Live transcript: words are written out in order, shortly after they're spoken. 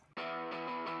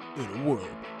In a world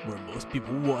where most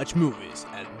people watch movies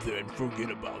and then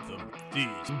forget about them, these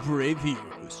brave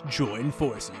heroes join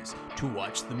forces to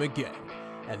watch them again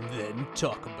and then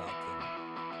talk about them.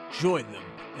 Join them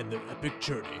in their epic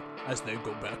journey as they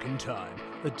go back in time,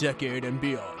 a decade and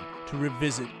beyond, to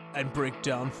revisit and break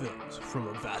down films from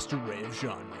a vast array of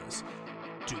genres.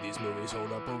 Do these movies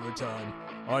hold up over time?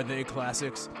 Are they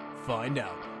classics? Find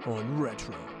out on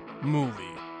Retro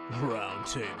Movie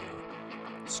Roundtable.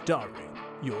 Starring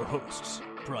your hosts,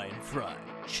 Brian Fry,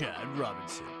 Chad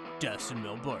Robinson, Dustin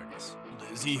Melbartis,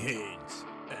 Lizzie Haynes,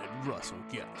 and Russell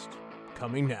Guest.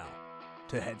 Coming now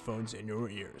to headphones in your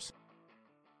ears.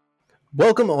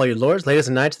 Welcome, all you lords, ladies,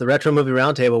 and knights, to the Retro Movie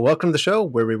Roundtable. Welcome to the show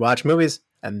where we watch movies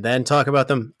and then talk about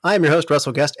them. I am your host,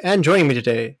 Russell Guest, and joining me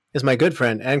today is my good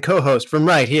friend and co-host from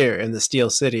right here in the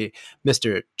Steel City,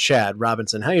 Mr. Chad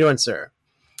Robinson. How are you doing, sir?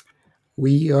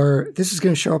 This is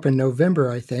going to show up in November,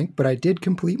 I think, but I did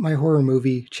complete my horror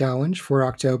movie challenge for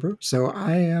October, so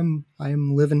I am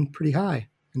living pretty high,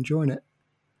 enjoying it.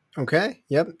 Okay,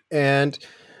 yep. And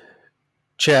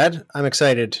Chad, I'm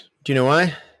excited. Do you know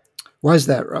why? Why is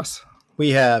that, Russ?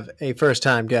 We have a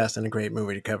first-time guest and a great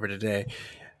movie to cover today.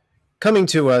 Coming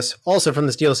to us, also from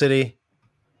the Steel City,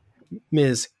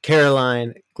 Ms.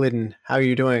 Caroline Glidden. How are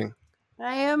you doing?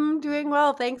 I am doing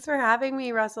well. Thanks for having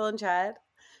me, Russell and Chad.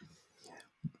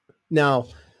 Now,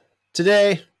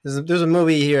 today, there's a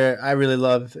movie here I really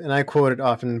love, and I quote it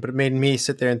often, but it made me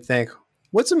sit there and think,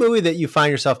 what's a movie that you find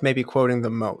yourself maybe quoting the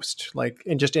most? Like,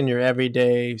 just in your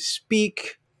everyday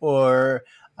speak, or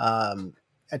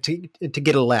to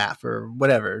get a laugh, or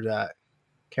whatever,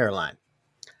 Caroline?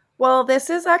 Well, this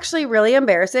is actually really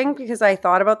embarrassing because I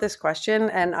thought about this question,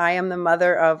 and I am the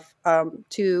mother of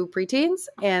two preteens,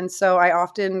 and so I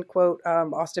often quote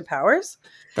Austin Powers.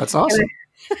 That's awesome.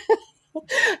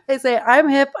 I say, I'm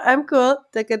hip, I'm cool,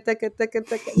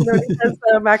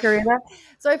 Macarena.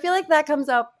 So I feel like that comes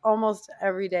up almost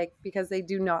every day because they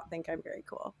do not think I'm very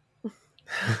cool.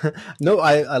 No,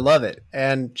 I love it.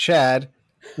 And Chad,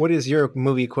 what is your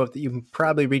movie quote that you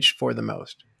probably reached for the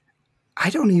most? I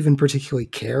don't even particularly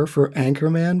care for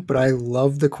Anchorman, but I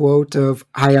love the quote of,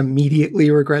 I immediately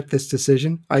regret this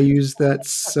decision. I use that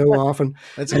so often.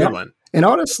 That's a good one. And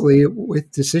honestly,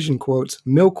 with decision quotes,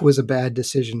 milk was a bad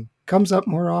decision. Comes up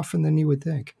more often than you would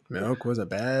think. Milk was a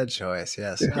bad choice,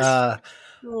 yes.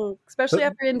 Especially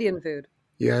after Indian food.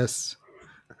 Yes.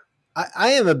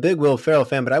 I am a big Will Ferrell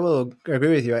fan, but I will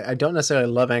agree with you. I don't necessarily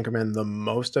love Anchorman the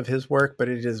most of his work, but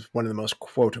it is one of the most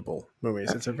quotable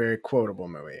movies. It's a very quotable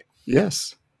movie.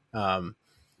 Yes.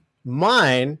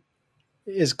 Mine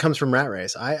comes from Rat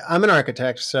Race. I'm an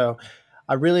architect, so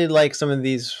I really like some of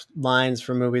these lines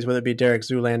from movies, whether it be Derek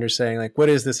Zoolander saying, like, what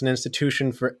is this, an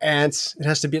institution for ants? It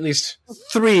has to be at least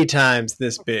 3 times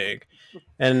this big.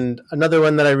 And another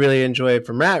one that I really enjoy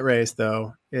from Rat Race,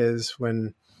 though, is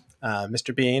when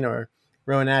Mr. Bean or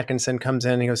Rowan Atkinson comes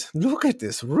in and he goes, look at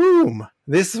this room.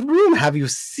 This room. Have you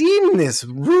seen this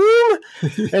room?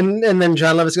 and then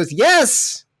John Lovitz goes,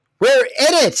 yes, we're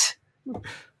in it.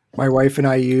 My wife and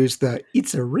I use the,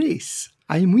 it's a race.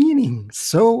 I'm winning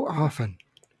so often.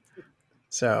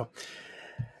 So,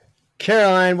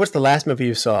 Caroline, what's the last movie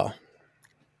you saw?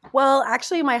 Well,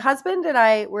 actually, my husband and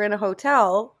I were in a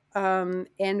hotel,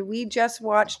 and we just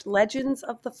watched Legends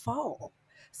of the Fall.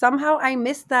 Somehow I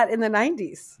missed that in the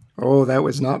 90s. Oh, that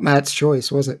was not Matt's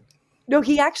choice, was it? No,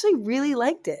 he actually really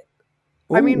liked it.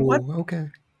 Ooh, I mean, what? Okay.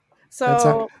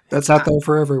 So that's out there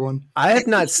for everyone. I have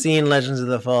not seen Legends of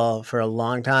the Fall for a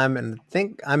long time, and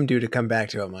think I'm due to come back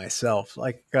to it myself.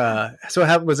 Like, so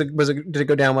how was it? Did it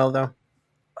go down well though?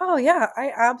 Oh yeah,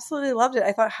 I absolutely loved it.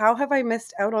 I thought, how have I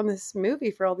missed out on this movie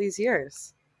for all these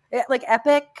years? Like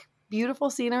epic,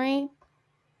 beautiful scenery,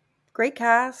 great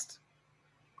cast.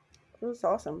 It was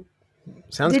awesome.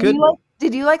 Sounds good.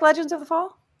 Did you like Legends of the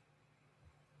Fall?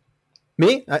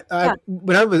 Me?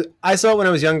 I saw it when I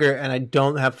was younger, and I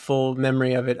don't have full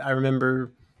memory of it. I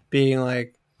remember being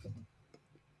like,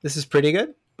 "This is pretty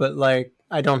good," but like,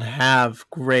 I don't have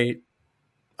great.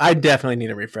 I definitely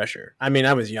need a refresher. I mean,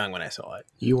 I was young when I saw it.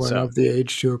 You weren't of the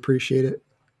age to appreciate it.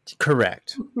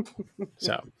 Correct.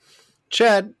 So,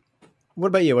 Chad, what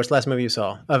about you? What's the last movie you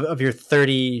saw of your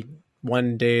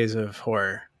 31 days of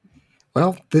horror?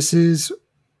 Well, this is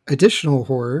additional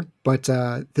horror, but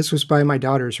this was by my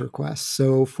daughter's request.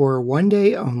 So for one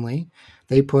day only,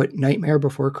 they put Nightmare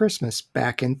Before Christmas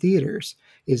back in theaters.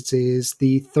 It is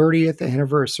the 30th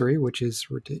anniversary, which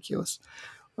is ridiculous.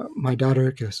 My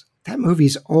daughter goes, that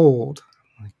movie's old.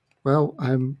 I'm like, well,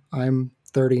 I'm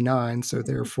 39, so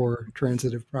therefore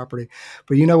transitive property.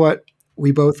 But you know what?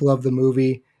 We both love the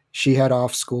movie. She had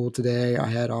off school today. I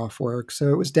had off work. So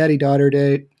it was daddy-daughter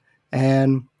date.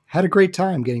 And had a great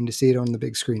time getting to see it on the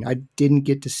big screen. I didn't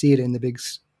get to see it in the big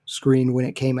screen when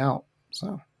it came out.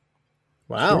 So,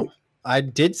 wow. I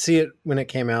did see it when it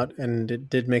came out, and it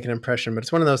did make an impression, but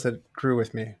it's one of those that grew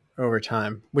with me over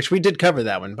time, which we did cover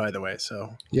that one, by the way.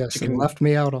 So yes, it left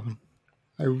me out on.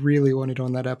 I really wanted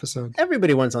on that episode.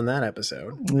 Everybody wants on that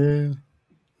episode. Yeah.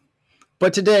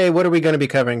 But today, what are we going to be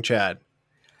covering, Chad?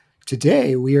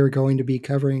 Today, we are going to be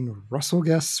covering Russell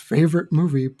Guest's favorite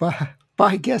movie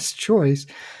by guest choice,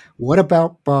 What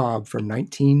About Bob from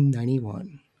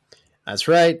 1991. That's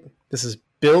right. This is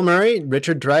Bill Murray,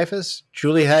 Richard Dreyfuss,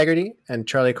 Julie Hagerty, and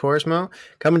Charlie Korsmo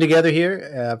coming together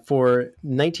here for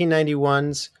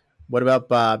 1991's What About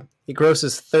Bob? It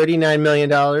grosses $39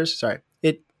 million. Sorry,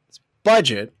 its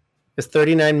budget is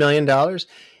 $39 million.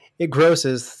 It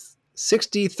grosses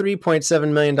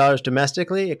 $63.7 million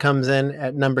domestically. It comes in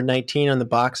at number 19 on the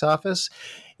box office.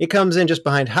 It comes in just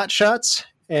behind Hot Shots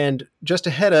and just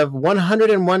ahead of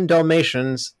 101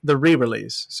 Dalmatians, the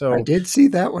re-release. So I did see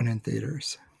that one in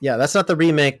theaters. Yeah, that's not the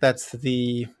remake. That's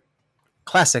the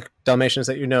classic Dalmatians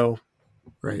that you know.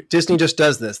 Right. Disney just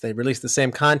does this. They release the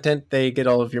same content. They get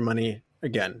all of your money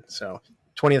again. So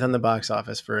 20th on the box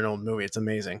office for an old movie. It's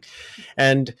amazing.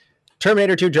 And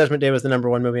Terminator 2 Judgment Day was the number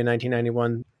one movie in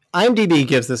 1991. IMDb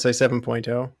gives this a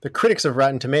 7.0. The critics of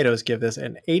Rotten Tomatoes give this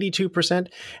an 82%. And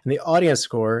the audience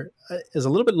score is a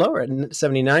little bit lower at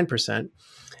 79%.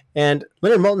 And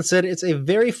Leonard Maltin said it's a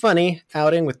very funny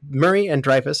outing with Murray and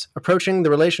Dreyfuss approaching the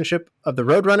relationship of the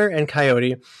Roadrunner and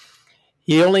Coyote.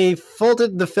 He only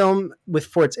faulted the film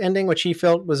for its ending, which he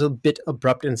felt was a bit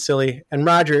abrupt and silly. And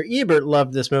Roger Ebert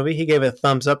loved this movie. He gave it a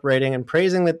thumbs-up rating and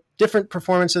praising the different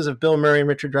performances of Bill Murray and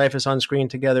Richard Dreyfuss on screen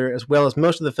together, as well as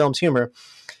most of the film's humor.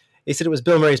 He said it was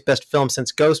Bill Murray's best film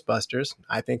since Ghostbusters.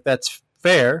 I think that's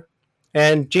fair.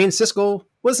 And Gene Siskel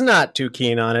was not too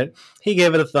keen on it. He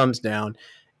gave it a thumbs down,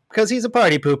 because he's a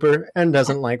party pooper and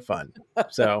doesn't like fun.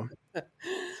 So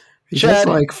he does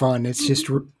like fun. It's just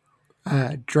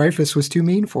Dreyfuss was too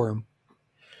mean for him.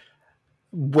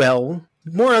 Well,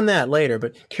 more on that later.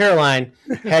 But Caroline,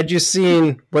 had you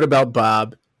seen What About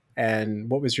Bob? And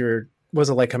what was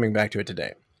it like coming back to it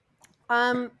today?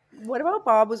 What About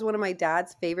Bob was one of my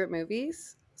dad's favorite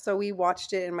movies. So we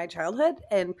watched it in my childhood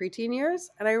and preteen years.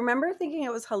 And I remember thinking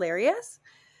it was hilarious.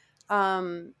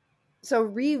 So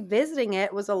revisiting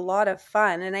it was a lot of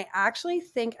fun. And I actually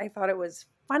think I thought it was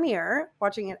funnier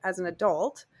watching it as an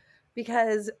adult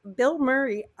because Bill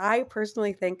Murray, I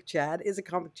personally think, Chad, is a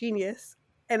comic genius.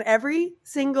 And every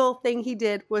single thing he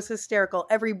did was hysterical.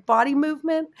 Every body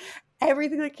movement,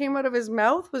 everything that came out of his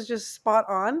mouth was just spot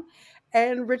on.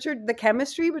 And the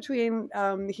chemistry between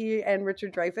he and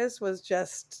Richard Dreyfuss was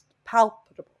just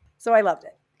palpable. So I loved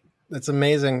it. That's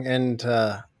amazing. And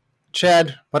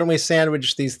Chad, why don't we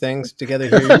sandwich these things together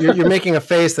here? You're making a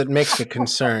face that makes me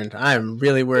concerned. I'm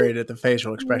really worried at the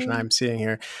facial expression I'm seeing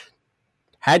here.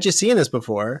 Had you seen this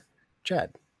before,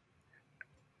 Chad?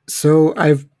 So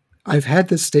I've had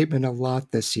this statement a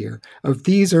lot this year of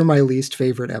these are my least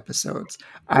favorite episodes.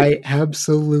 I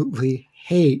absolutely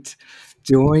hate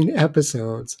doing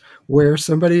episodes where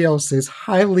somebody else is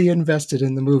highly invested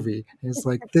in the movie. It's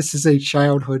like, this is a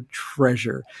childhood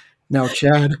treasure. Now,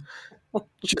 Chad,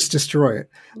 just destroy it.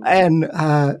 And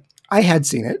I had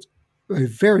seen it a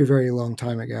very, very long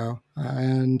time ago,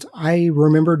 and I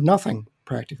remembered nothing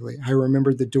practically. I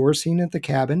remembered the door scene at the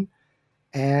cabin,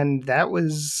 and that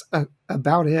was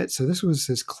about it. So this was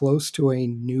as close to a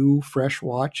new, fresh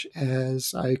watch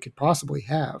as I could possibly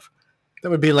have. That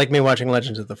would be like me watching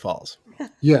Legends of the Falls.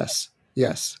 Yes,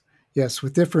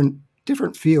 with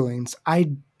different feelings. I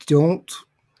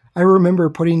remember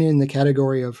putting it in the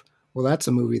category of, well, that's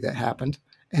a movie that happened,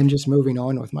 and just moving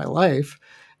on with my life.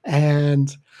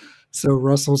 And so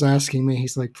Russell's asking me,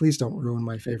 he's like, please don't ruin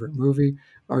my favorite movie.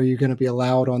 Are you going to be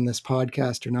allowed on this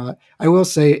podcast or not? I will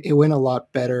say it went a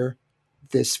lot better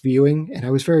this viewing, and I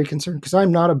was very concerned because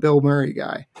I'm not a Bill Murray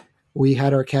guy. We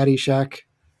had our Caddyshack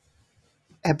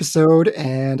episode,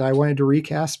 and I wanted to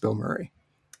recast Bill Murray.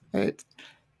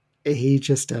 He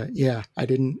just, I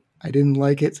didn't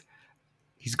like it.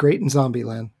 He's great in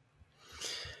Zombieland.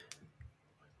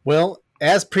 Well,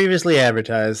 as previously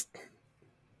advertised,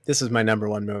 this is my number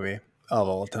one movie of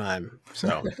all time.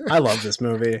 So I love this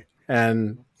movie.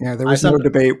 And yeah, there was no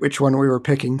debate which one we were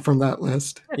picking from that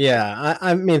list. Yeah,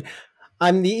 I mean,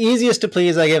 I'm the easiest to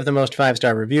please. I give the most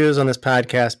 5-star reviews on this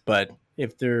podcast, but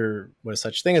if there was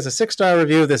such thing as a 6-star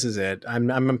review, this is it.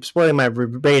 I'm spoiling my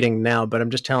rating now, but I'm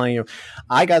just telling you,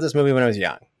 I got this movie when I was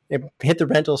young. It hit the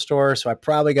rental store, so I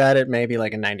probably got it maybe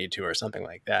like a 92 or something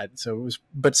like that. So it was,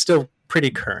 but still pretty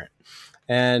current.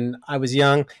 And I was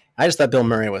young. I just thought Bill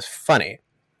Murray was funny.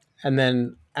 And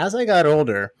then as I got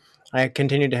older, I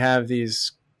continued to have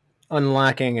these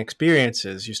unlocking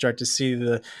experiences. You start to see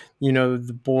the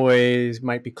boys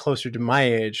might be closer to my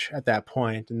age at that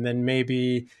point, and then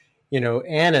maybe,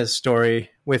 Anna's story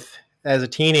as a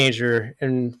teenager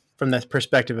and from the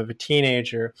perspective of a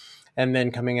teenager, and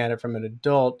then coming at it from an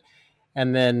adult,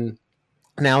 and then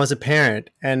now as a parent,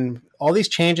 and all these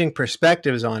changing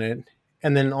perspectives on it,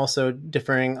 and then also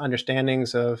differing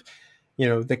understandings of,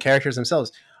 the characters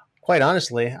themselves. Quite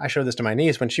honestly, I showed this to my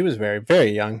niece when she was very, very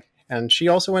young, and she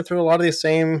also went through a lot of these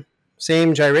same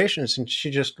gyrations, and she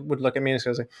just would look at me and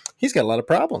goes like, "He's got a lot of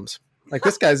problems. Like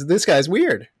this guy's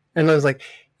weird." And I was like,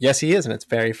 "Yes, he is, and it's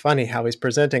very funny how he's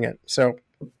presenting it." So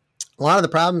a lot of the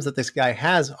problems that this guy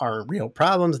has are real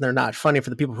problems, and they're not funny for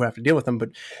the people who have to deal with them.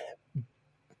 But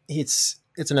it's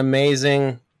an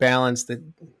amazing balance that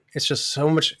it's just so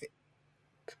much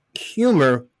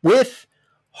humor with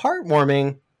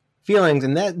heartwarming feelings,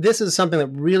 and that this is something that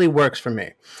really works for me.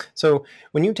 So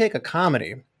when you take a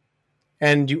comedy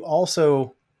and you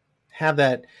also have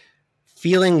that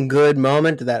feeling good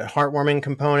moment, that heartwarming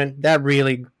component, that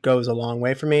really goes a long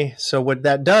way for me. So what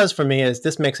that does for me is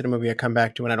this makes it a movie I come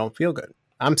back to when I don't feel good.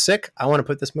 I'm sick, I want to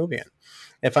put this movie in.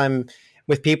 If I'm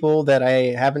with people that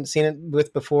I haven't seen it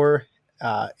with before,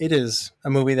 it is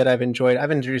a movie that I've enjoyed. I've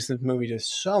introduced this movie to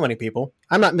so many people.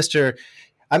 I'm not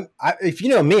if you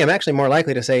know me, I'm actually more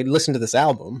likely to say, listen to this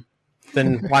album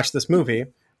than watch this movie.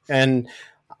 And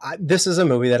this is a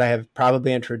movie that I have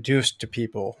probably introduced to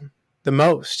people the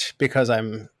most because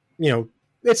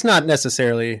it's not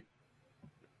necessarily,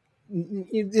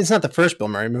 it's not the first Bill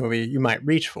Murray movie you might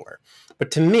reach for. But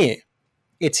to me,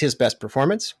 it's his best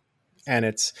performance. And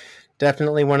it's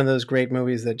definitely one of those great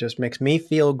movies that just makes me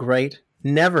feel great,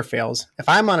 never fails. If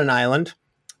I'm on an island,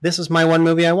 this is my one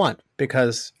movie I want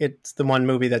because it's the one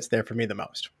movie that's there for me the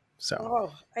most.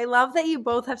 So, I love that you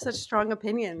both have such strong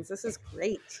opinions. This is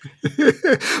great.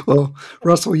 Well,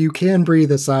 Russell, you can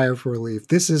breathe a sigh of relief.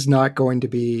 This is not going to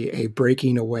be a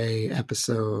breaking away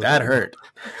episode. That hurt.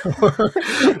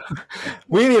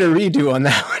 We need a redo on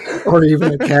that one. Or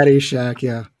even a Caddyshack,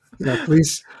 yeah.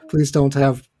 Please don't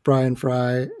have Brian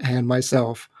Fry and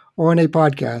myself on a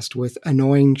podcast with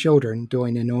annoying children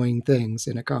doing annoying things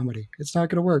in a comedy. It's not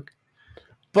going to work.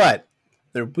 But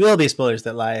there will be spoilers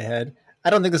that lie ahead. I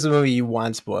don't think this is a movie you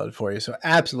want spoiled for you, so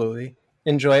absolutely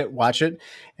enjoy it, watch it,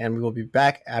 and we will be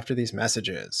back after these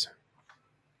messages.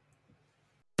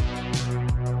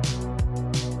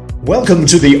 Welcome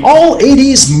to the All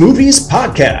 80s Movies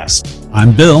Podcast.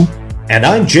 I'm Bill. And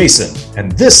I'm Jason,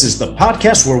 and this is the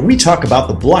podcast where we talk about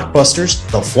the blockbusters,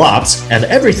 the flops, and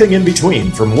everything in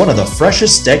between from one of the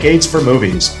freshest decades for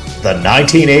movies, the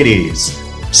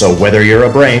 1980s. So whether you're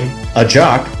a brain, a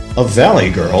jock, a valley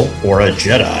girl, or a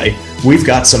Jedi, we've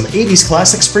got some 80s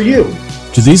classics for you.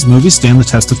 Do these movies stand the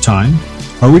test of time?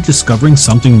 Are we discovering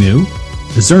something new?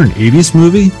 Is there an 80s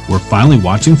movie we're finally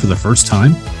watching for the first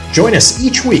time? Join us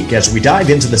each week as we dive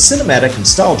into the cinematic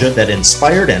nostalgia that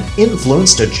inspired and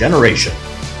influenced a generation.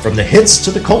 From the hits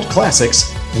to the cult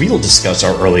classics, we'll discuss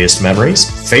our earliest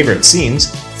memories, favorite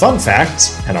scenes, fun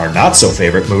facts, and our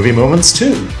not-so-favorite movie moments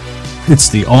too. It's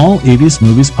the All 80s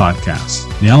Movies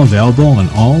Podcast, now available on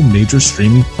all major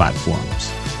streaming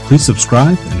platforms. Please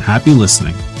subscribe and happy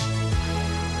listening.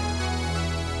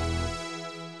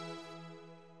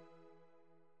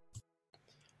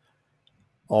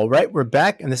 All right, we're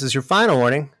back, and this is your final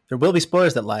warning. There will be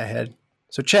spoilers that lie ahead.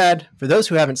 So, Chad, for those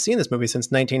who haven't seen this movie since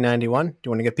 1991, do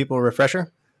you want to give people a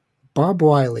refresher? Bob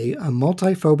Wiley, a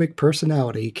multiphobic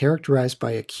personality characterized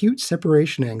by acute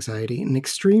separation anxiety and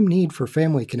extreme need for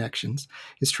family connections,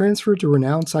 is transferred to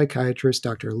renowned psychiatrist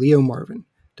Dr. Leo Marvin.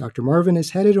 Dr. Marvin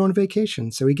is headed on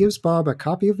vacation, so he gives Bob a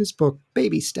copy of his book,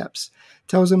 Baby Steps,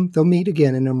 tells him they'll meet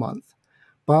again in a month.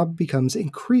 Bob becomes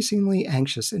increasingly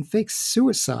anxious and fakes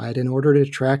suicide in order to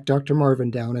track Dr. Marvin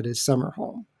down at his summer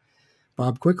home.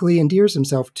 Bob quickly endears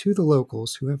himself to the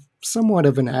locals, who have somewhat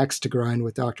of an axe to grind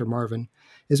with Dr. Marvin,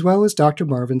 as well as Dr.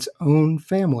 Marvin's own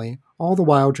family, all the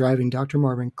while driving Dr.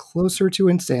 Marvin closer to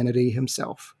insanity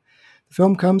himself. The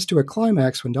film comes to a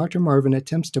climax when Dr. Marvin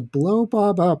attempts to blow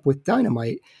Bob up with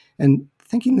dynamite, and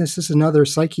thinking this is another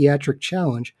psychiatric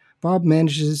challenge, Bob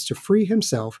manages to free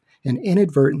himself and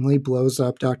inadvertently blows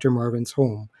up Dr. Marvin's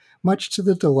home, much to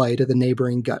the delight of the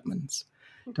neighboring Gutmans.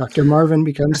 Dr. Marvin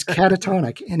becomes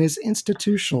catatonic and is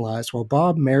institutionalized while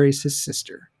Bob marries his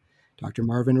sister. Dr.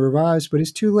 Marvin revives but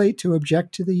is too late to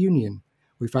object to the union.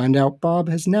 We find out Bob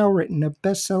has now written a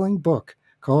best-selling book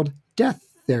called Death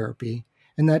Therapy,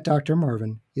 and that Dr.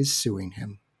 Marvin is suing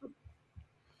him.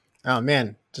 Oh,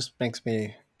 man, just makes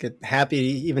me get happy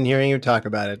even hearing you talk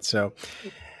about it. So,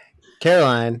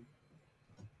 Caroline,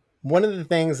 one of the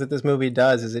things that this movie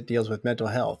does is it deals with mental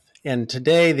health. And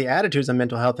today, the attitudes on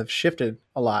mental health have shifted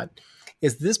a lot.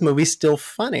 Is this movie still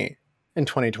funny in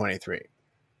 2023?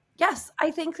 Yes, I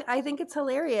think it's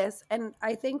hilarious. And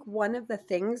I think one of the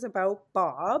things about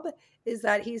Bob is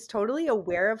that he's totally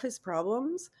aware of his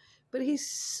problems, but he's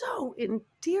so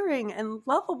endearing and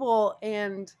lovable.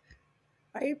 And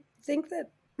I think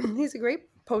that he's a great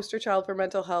poster child for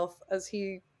mental health as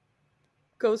he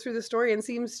goes through the story and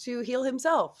seems to heal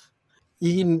himself.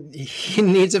 He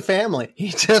needs a family. He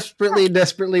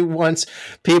desperately wants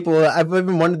people. I've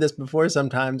even wondered this before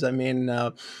sometimes. I mean,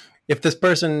 if this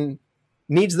person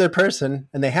needs their person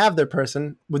and they have their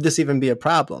person, would this even be a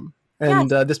problem?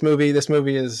 And Yes. this movie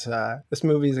is a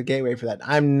gateway for that.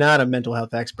 I'm not a mental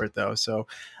health expert though, so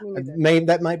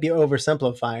that might be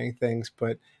oversimplifying things.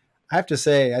 But I have to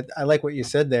say, I like what you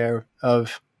said there.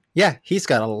 He's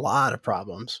got a lot of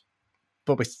problems,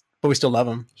 but we still love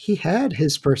him. He had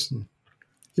his person,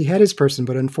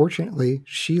 but unfortunately,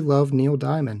 she loved Neil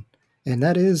Diamond, and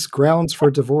that is grounds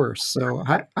for divorce. So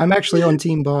I'm actually on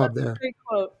Team Bob there. Great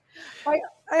quote.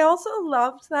 I also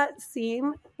loved that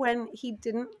scene when he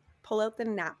didn't pull out the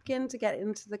napkin to get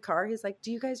into the car. He's like, "Do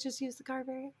you guys just use the car,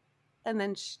 Barry?" And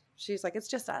then she's like, "It's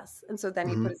just us." And so then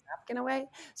he put his napkin away.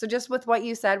 So just with what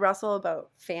you said, Russell, about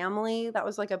family, that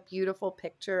was like a beautiful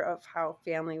picture of how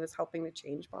family was helping to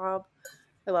change Bob.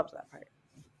 I loved that part.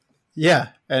 Yeah,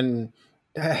 and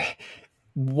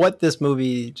what this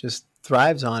movie just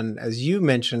thrives on, as you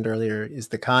mentioned earlier, is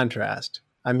the contrast.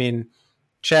 I mean,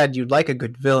 Chad, you'd like a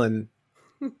good villain.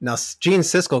 Now, Gene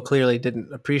Siskel clearly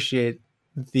didn't appreciate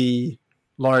the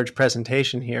large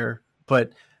presentation here,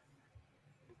 but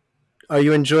are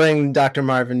you enjoying Dr.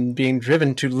 Marvin being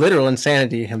driven to literal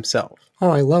insanity himself?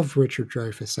 Oh, I love Richard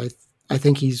Dreyfuss. I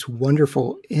think he's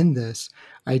wonderful in this.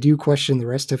 I do question the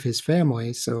rest of his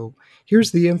family, so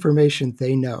here's the information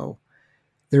they know.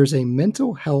 There's a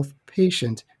mental health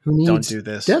patient who needs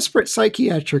desperate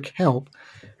psychiatric help,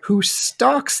 who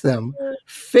stalks them,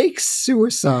 fakes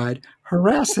suicide,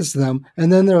 harasses them,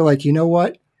 and then they're like, you know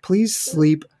what? Please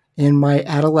sleep in my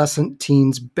adolescent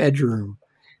teen's bedroom.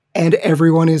 And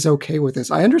everyone is okay with this.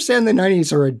 I understand the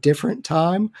 90s are a different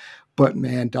time, but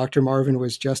man, Dr. Marvin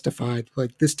was justified.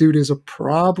 Like, this dude is a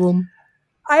problem.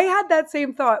 I had that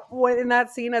same thought in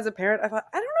that scene as a parent. I thought,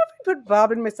 I don't know if I put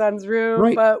Bob in my son's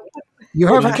room, but you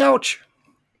have a couch.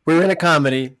 We're in a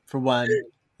comedy, for one.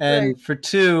 And for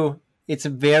two, it's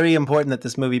very important that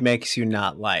this movie makes you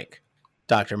not like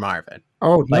Dr. Marvin.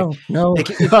 Oh, no.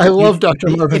 I love Dr.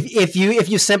 Marvin. If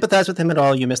you sympathize with him at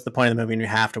all, you miss the point of the movie and you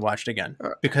have to watch it again.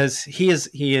 Because he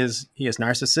is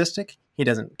narcissistic. He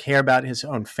doesn't care about his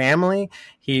own family.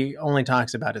 He only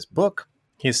talks about his book.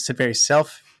 His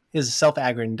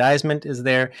self-aggrandizement is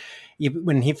there.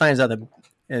 When he finds out the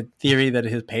theory that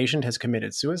his patient has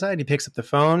committed suicide, he picks up the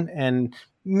phone and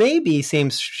maybe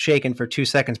seems shaken for 2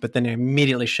 seconds, but then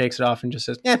immediately shakes it off and just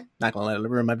says, not going to let it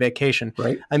ruin my vacation.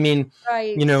 Right. I mean,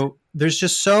 there's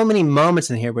just so many moments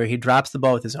in here where he drops the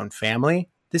ball with his own family.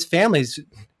 This family's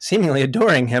seemingly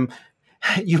adoring him.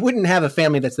 You wouldn't have a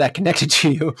family that's that connected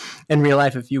to you in real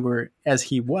life if you were as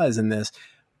he was in this.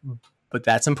 But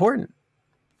that's important.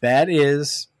 That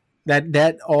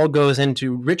all goes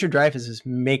into Richard Dreyfuss is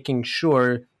making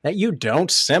sure that you don't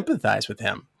sympathize with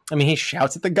him. I mean, he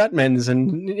shouts at the Gutmans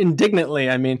and indignantly.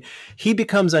 I mean, he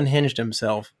becomes unhinged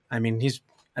himself. I mean, he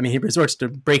resorts to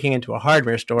breaking into a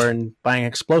hardware store and buying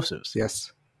explosives.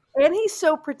 Yes. And he's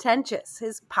so pretentious.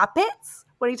 His puppets,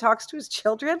 when he talks to his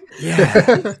children, yeah,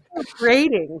 so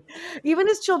grating. Even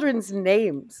his children's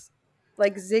names,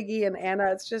 like Ziggy and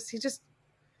Anna, he just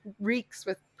reeks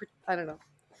with, I don't know.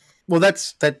 Well,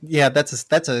 that's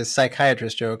a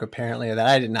psychiatrist joke apparently that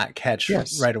I did not catch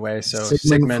right away. So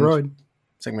Sigmund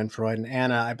Freud, and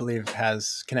Anna, I believe,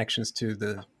 has connections to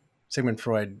the Sigmund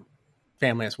Freud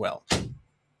family as well.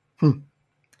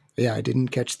 Yeah, I didn't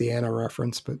catch the Anna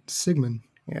reference, but Sigmund,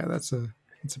 yeah, that's a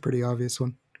pretty obvious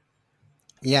one.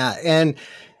 Yeah, and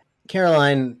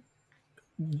Caroline,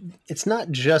 it's not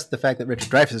just the fact that Richard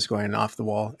Dreyfuss is going off the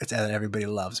wall; it's that everybody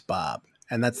loves Bob,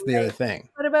 and that's the other thing.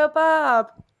 What about Bob?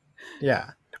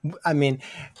 Yeah, I mean,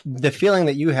 the feeling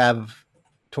that you have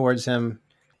towards him.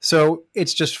 So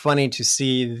it's just funny to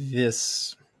see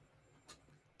this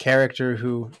character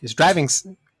who is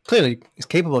clearly is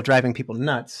capable of driving people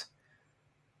nuts,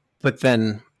 but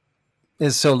then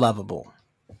is so lovable.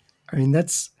 I mean,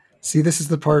 this is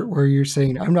the part where you're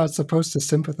saying, I'm not supposed to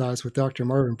sympathize with Dr.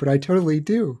 Marvin, but I totally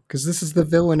do, because this is the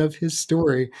villain of his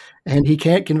story, and he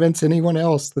can't convince anyone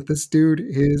else that this dude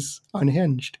is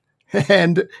unhinged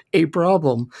and a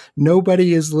problem.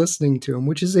 Nobody is listening to him,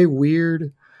 which is a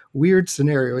weird weird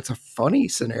scenario. It's a funny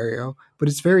scenario, but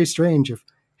it's very strange. If,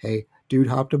 hey, dude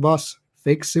hopped a bus,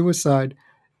 fake suicide.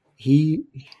 He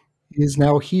is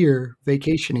now here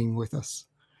vacationing with us.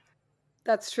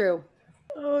 That's true.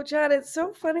 Oh, Chad, it's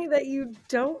so funny that you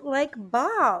don't like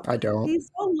Bob. I don't.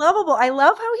 He's so lovable. I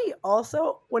love how he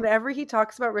also, whenever he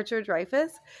talks about Richard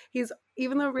Dreyfuss,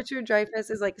 even though Richard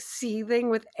Dreyfuss is like seething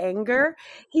with anger,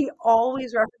 he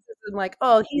always references him like,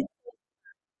 oh,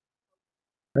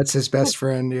 That's his best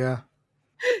friend, yeah.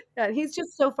 he's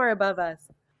just so far above us.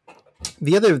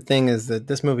 The other thing is that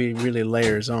this movie really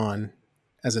layers on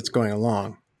as it's going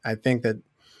along. I think that,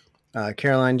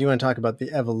 Caroline, do you want to talk about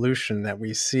the evolution that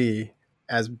we see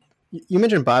as you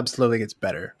mentioned Bob slowly gets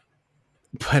better,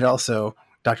 but also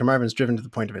Dr. Marvin's driven to the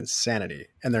point of insanity,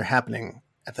 and they're happening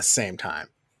at the same time.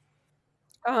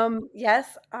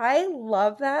 Yes, I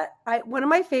love that. One of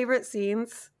my favorite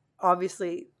scenes,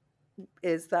 obviously,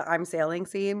 is the I'm sailing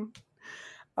scene.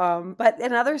 But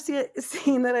another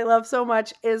scene that I love so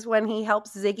much is when he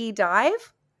helps Ziggy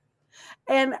dive,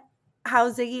 and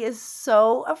how Ziggy is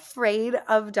so afraid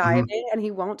of diving, and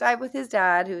he won't dive with his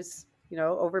dad, who's,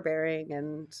 overbearing,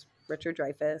 and Richard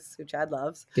Dreyfuss, who Chad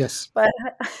loves. Yes. But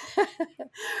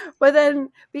then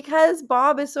because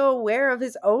Bob is so aware of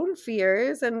his own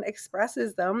fears and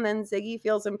expresses them, then Ziggy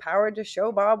feels empowered to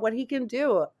show Bob what he can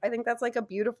do. I think that's like a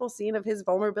beautiful scene of his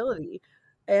vulnerability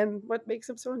and what makes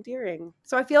him so endearing.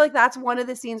 So I feel like that's one of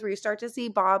the scenes where you start to see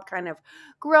Bob kind of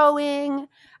growing.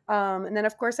 And then,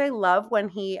 of course, I love when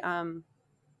he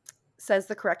says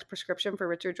the correct prescription for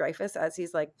Richard Dreyfuss as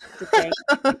he's like decaying.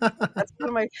 That's one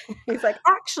of my. He's like,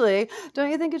 actually,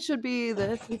 don't you think it should be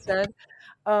this instead?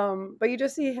 But you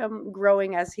just see him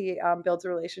growing as he builds a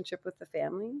relationship with the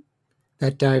family.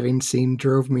 That diving scene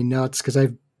drove me nuts because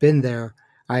I've been there.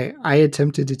 I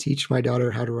attempted to teach my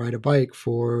daughter how to ride a bike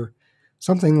for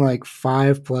something like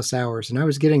 5+ hours, and I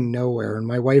was getting nowhere. And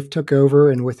my wife took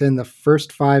over, and within the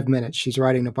first 5 minutes, she's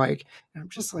riding a bike. And I'm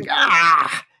just like,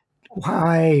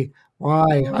 why?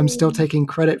 I'm still taking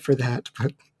credit for that,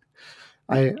 but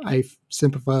I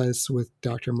sympathize with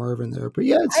Dr. Marvin there. But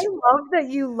yes, I love that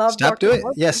you love. Stop doing it.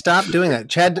 Yeah, stop doing that.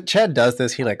 Chad does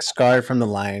this. He likes Scar from The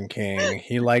Lion King.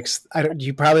 He likes.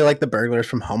 You probably like the burglars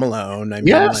from Home Alone.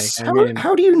 Yes.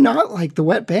 How do you not like the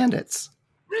Wet Bandits?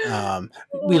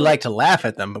 We like to laugh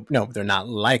at them, but no, they're not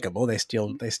likable. They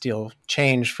steal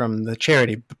change from the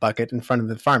charity bucket in front of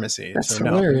the pharmacy. That's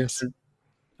hilarious.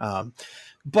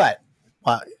 But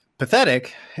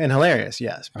pathetic and hilarious,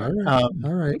 yes. All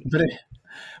right.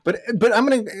 But I'm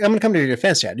gonna come to your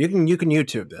defense, Chad. You can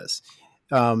YouTube this.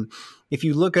 If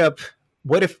you look up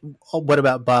What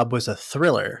About Bob was a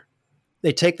thriller,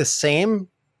 they take the same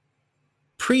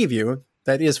preview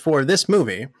that is for this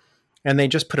movie, and they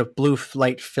just put a blue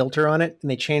light filter on it,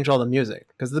 and they change all the music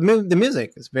because the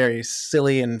music is very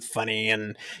silly and funny,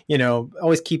 and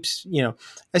always keeps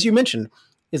as you mentioned.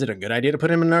 Is it a good idea to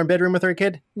put him in our bedroom with our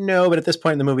kid? No, but at this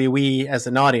point in the movie, we as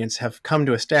an audience have come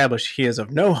to establish he is of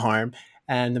no harm,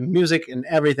 and the music and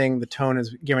everything, the tone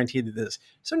is guaranteed to this.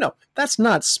 So no, that's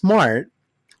not smart,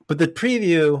 but the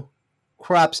preview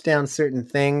crops down certain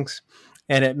things,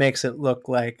 and it makes it look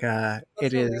like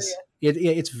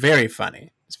it's very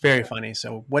funny. It's very funny.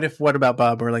 So What About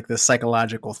Bob were like the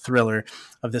psychological thriller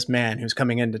of this man who's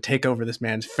coming in to take over this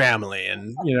man's family,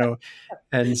 and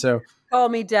and so call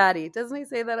me daddy. Doesn't he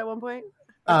say that at one point?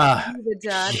 Be the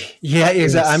dad. Yeah,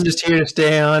 exactly. I'm just here to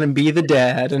stay on and be the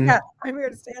dad. And yeah, I'm here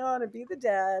to stay on and be the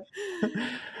dad.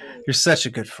 You're such a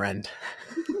good friend.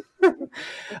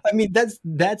 I mean,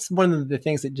 that's one of the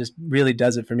things that just really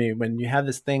does it for me. When you have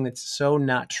this thing that's so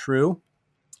not true,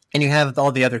 and you have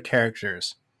all the other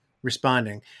characters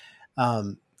responding.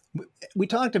 We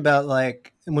talked about,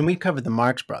 like, when we covered the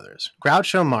Marx Brothers,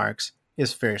 Groucho Marx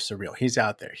is very surreal. He's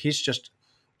out there. He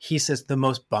says the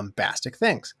most bombastic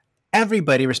things.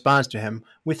 Everybody responds to him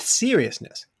with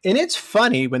seriousness. And it's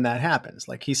funny when that happens.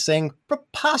 Like, he's saying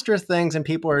preposterous things and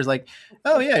people are like,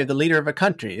 oh yeah, you're the leader of a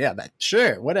country. Yeah,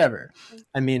 sure, whatever.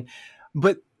 I mean,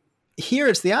 but here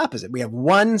it's the opposite. We have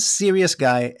one serious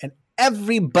guy and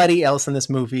everybody else in this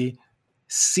movie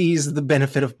sees the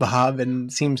benefit of Bob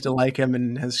and seems to like him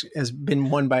and has been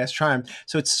won by his charm.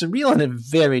 So it's surreal in a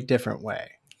very different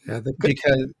way. Yeah,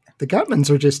 because the Gutmans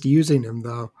are just using him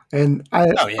though, and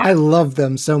I love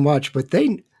them so much, but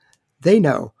they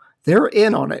know, they're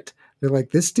in on it. They're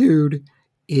like, this dude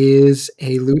is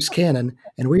a loose cannon,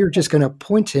 and we are just going to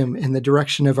point him in the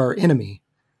direction of our enemy.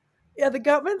 Yeah, the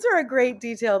Gutmans are a great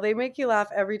detail. They make you laugh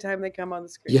every time they come on the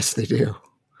screen. Yes, they do.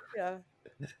 Yeah.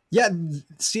 Yeah.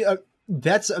 See,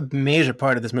 that's a major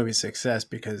part of this movie's success,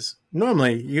 because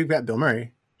normally you've got Bill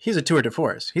Murray. He's a tour de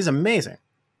force. He's amazing.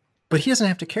 But he doesn't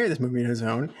have to carry this movie on his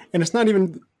own. And it's not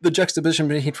even the juxtaposition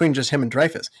between just him and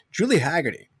Dreyfuss. Julie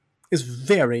Hagerty is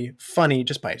very funny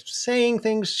just by saying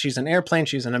things. She's an airplane.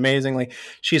 She's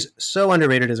she's so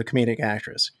underrated as a comedic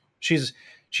actress. She's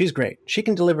great. She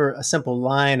can deliver a simple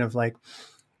line of like,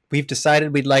 we've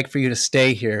decided we'd like for you to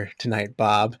stay here tonight,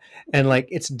 Bob. And like,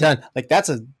 it's done. Like that's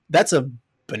a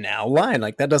banal line.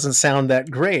 Like that doesn't sound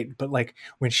that great, but like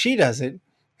when she does it,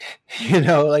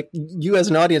 like you as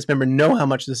an audience member know how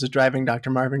much this is driving Dr.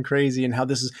 Marvin crazy and how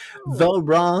this is the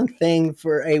wrong thing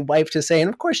for a wife to say. And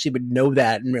of course she would know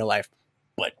that in real life,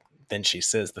 but then she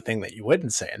says the thing that you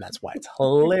wouldn't say. And that's why it's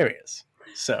hilarious.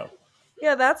 So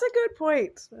yeah, that's a good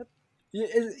point.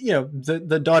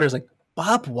 The daughter's like,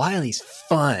 Bob Wiley's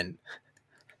fun.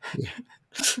 Yeah.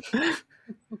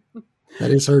 That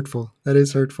is hurtful. That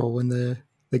is hurtful when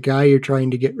the guy you're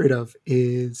trying to get rid of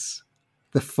is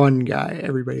the fun guy.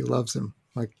 Everybody loves him.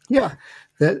 Like, yeah,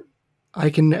 that I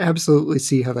can absolutely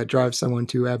see how that drives someone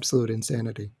to absolute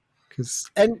insanity.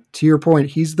 And to your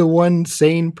point, he's the one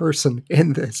sane person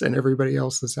in this, and everybody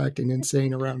else is acting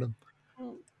insane around him.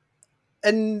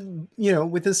 And,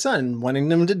 with his son wanting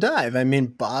them to dive. I mean,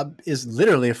 Bob is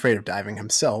literally afraid of diving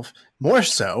himself, more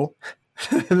so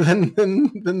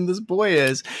than this boy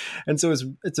is. And so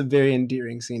it's a very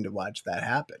endearing scene to watch that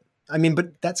happen. I mean,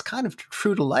 but that's kind of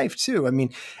true to life too. I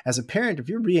mean, as a parent, if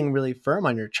you're being really firm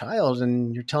on your child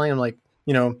and you're telling him like,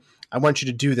 I want you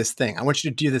to do this thing. I want you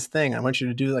to do this thing. I want you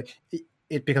to do like,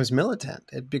 it becomes militant.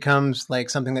 It becomes like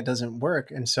something that doesn't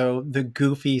work. And so the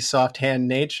goofy, soft hand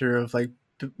nature of like,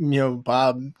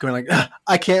 Bob going like,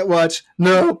 I can't watch.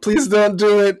 No, please don't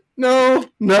do it.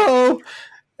 No.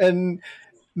 And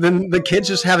then the kid's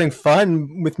just having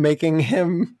fun with making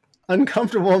him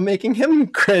uncomfortable and making him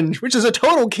cringe, which is a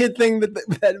total kid thing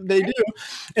that they do.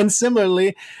 And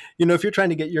similarly, if you're trying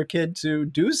to get your kid to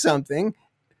do something,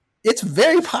 it's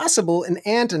very possible an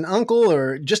aunt, an uncle,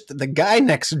 or just the guy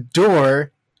next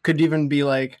door could even be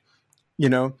like,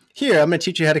 here, I'm going to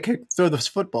teach you how to throw this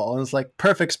football. And it's like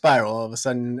perfect spiral all of a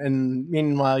sudden. And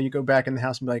meanwhile, you go back in the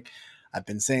house and be like, I've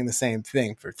been saying the same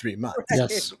thing for 3 months.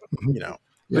 Yes.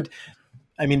 But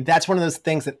I mean, that's one of those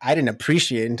things that I didn't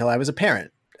appreciate until I was a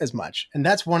parent as much. And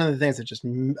that's one of the things that just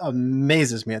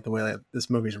amazes me at the way that this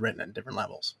movie's written at different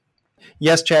levels.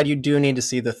 Yes, Chad, you do need to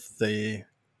see the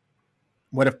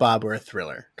What If Bob Were a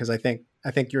Thriller? Because I think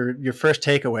your first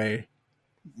takeaway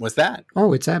was that.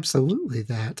 Oh, it's absolutely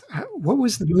that. What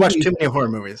was the movie? You watched too many horror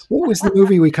movies. What was the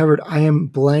movie we covered? I am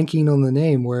blanking on the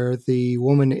name, where the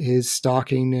woman is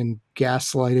stalking and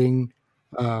gaslighting.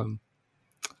 To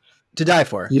Die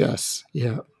For. Yes.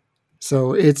 Yeah.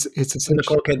 So it's essentially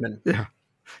Nicole Kidman. Yeah.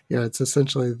 Yeah. It's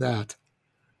essentially that.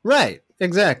 Right.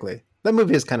 Exactly. That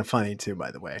movie is kind of funny too,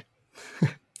 by the way.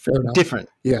 Fair enough. Different.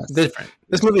 Yes. Different.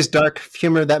 This movie is dark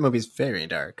humor. That movie is very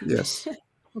dark. Yes.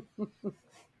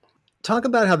 Talk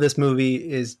about how this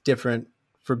movie is different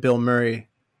for Bill Murray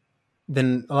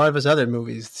than a lot of his other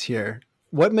movies here.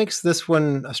 What makes this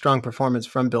one a strong performance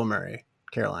from Bill Murray,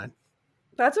 Caroline?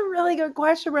 That's a really good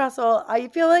question, Russell. I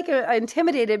feel like I'm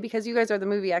intimidated because you guys are the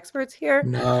movie experts here.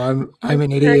 No, I'm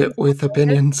an idiot with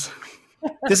opinions.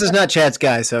 This is not Chad's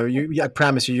guy, so I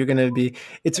promise you're going to be.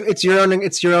 It's your own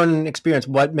experience.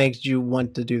 What makes you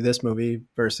want to do this movie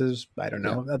versus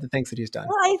other things that he's done?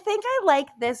 Well, I think I like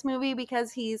this movie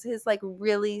because he's his like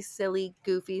really silly,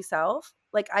 goofy self.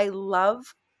 Like I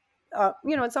love,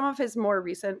 in some of his more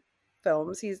recent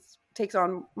films, he takes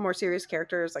on more serious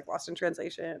characters like Lost in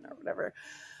Translation or whatever.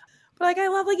 But like I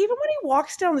love like even when he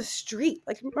walks down the street.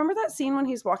 Like remember that scene when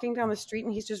he's walking down the street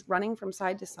and he's just running from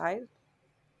side to side?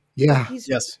 Yeah. He's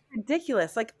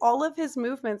ridiculous. Like all of his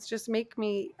movements just make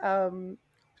me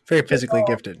very physically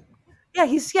gifted. Yeah,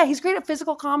 he's great at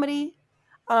physical comedy.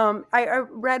 I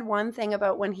read one thing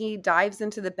about when he dives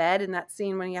into the bed in that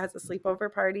scene when he has a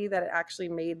sleepover party that it actually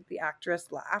made the actress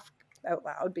laugh out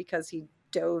loud because he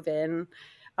dove in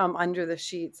under the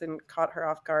sheets and caught her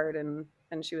off guard and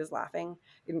she was laughing.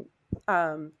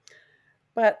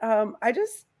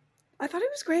 I thought he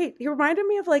was great. He reminded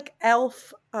me of like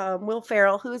Elf, Will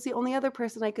Ferrell, who is the only other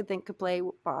person I could think could play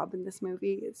Bob in this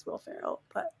movie is Will Ferrell.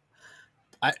 But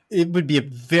it would be a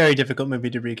very difficult movie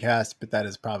to recast, but that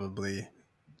is probably.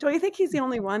 Don't you think he's the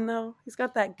only one though? He's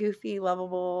got that goofy,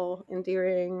 lovable,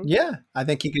 endearing. Yeah, I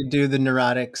think he could do the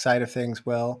neurotic side of things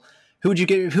well. Who would you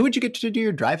get to do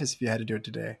your Dreyfuss if you had to do it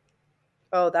today?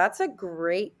 Oh, that's a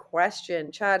great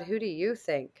question, Chad. Who do you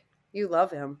think? You love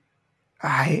him.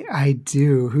 I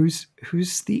do.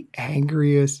 Who's the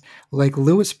angriest? Like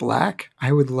Lewis Black.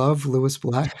 I would love Lewis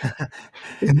Black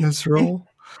in this role.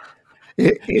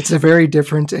 It's a very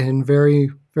different and very,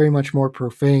 very much more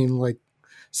profane, like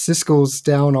Siskel's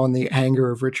down on the anger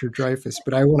of Richard Dreyfuss,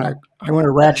 but I want to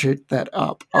ratchet that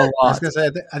up a I was lot. going to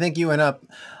say, I think you went up.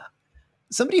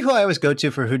 Somebody who I always go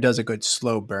to for who does a good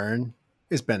slow burn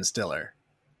is Ben Stiller.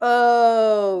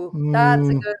 Oh, that's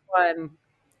a good one.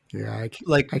 Yeah, I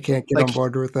can't get on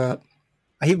board with that.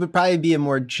 He would probably be a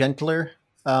more gentler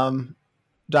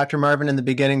Dr. Marvin in the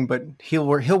beginning, but he'll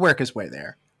work his way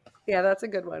there. Yeah, that's a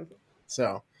good one.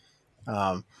 So,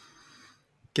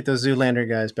 get those Zoolander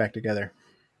guys back together.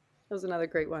 That was another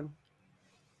great one.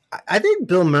 I think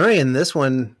Bill Murray in this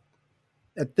one,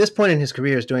 at this point in his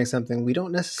career, is doing something we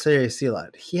don't necessarily see a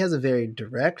lot. He has a very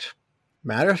direct,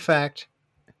 matter-of-fact,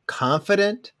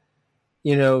 confident,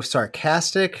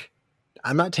 sarcastic,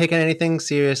 I'm not taking anything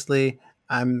seriously,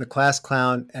 I'm the class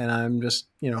clown, and I'm just,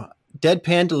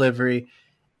 deadpan delivery,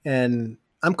 and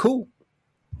I'm cool.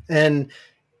 And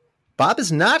Bob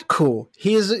is not cool.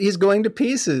 He's going to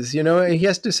pieces, he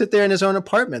has to sit there in his own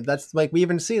apartment. That's like, we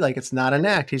even see, like, it's not an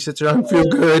act. He sits around, I feel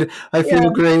good, I feel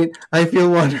great, I feel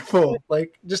wonderful,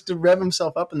 like, just to rev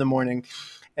himself up in the morning.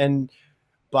 And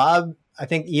Bob, I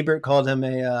think Ebert called him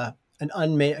a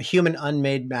human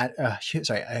unmade bed.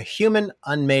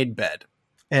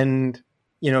 And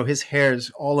his hair's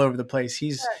all over the place.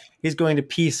 He's going to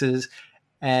pieces,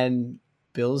 and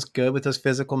Bill's good with those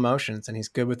physical motions, and he's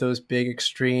good with those big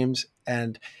extremes,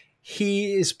 and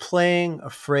he is playing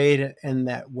afraid in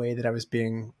that way that I was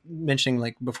mentioning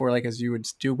like before, like as you would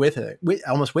do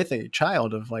almost with a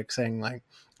child, of like saying like,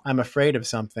 I'm afraid of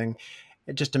something,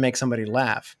 just to make somebody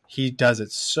laugh. He does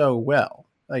it so well.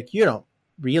 Like, you don't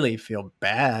really feel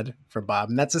bad for Bob,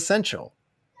 and that's essential.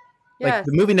 Yes. Like,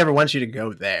 the movie never wants you to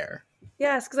go there.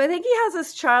 Yes, because I think he has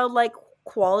this childlike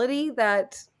quality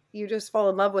that you just fall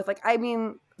in love with. Like, I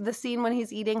mean, the scene when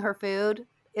he's eating her food,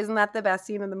 isn't that the best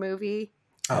scene in the movie?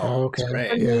 Oh, okay.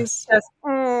 Great. And he's just,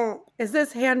 is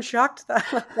this hand shocked?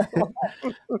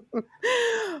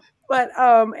 But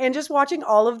and just watching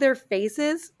all of their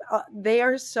faces, they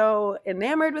are so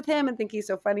enamored with him and think he's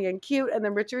so funny and cute. And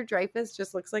then Richard Dreyfuss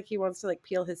just looks like he wants to like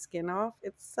peel his skin off.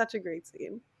 It's such a great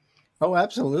scene. Oh,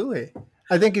 absolutely.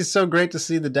 I think it's so great to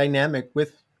see the dynamic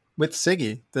with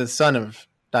Siggy, the son of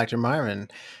Dr. Myron.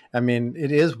 I mean,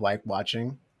 it is like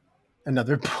watching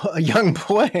a young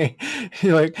boy,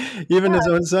 like even his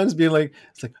own son's being like,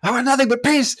 it's like, I want nothing but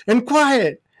peace and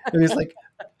quiet. And he's like,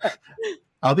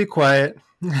 I'll be quiet.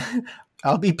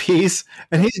 I'll be peace.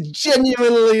 And he's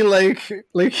genuinely like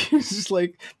he's just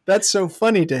like, that's so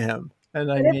funny to him.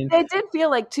 And I mean, they did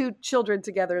feel like two children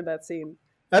together in that scene.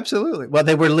 Absolutely. Well,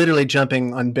 they were literally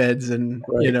jumping on beds and,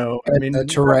 right. I mean, the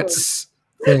Tourette's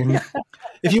thing.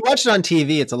 If you watch it on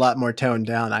TV, it's a lot more toned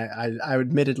down. I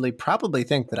admittedly probably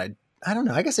think that I don't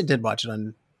know. I guess I did watch it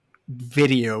on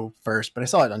video first, but I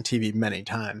saw it on TV many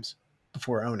times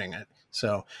before owning it.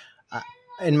 So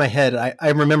in my head, I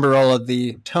remember all of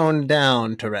the toned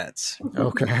down Tourette's.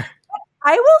 Okay.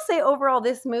 I will say overall,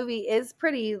 this movie is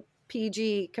pretty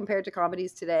PG compared to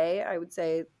comedies today. I would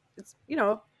say it's,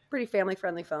 pretty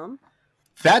family-friendly film.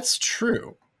 That's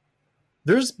true.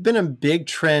 There's been a big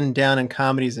trend down in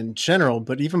comedies in general,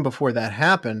 but even before that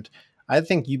happened, I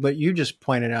think what you just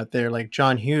pointed out there, like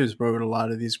John Hughes wrote a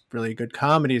lot of these really good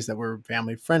comedies that were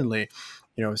family-friendly.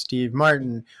 Steve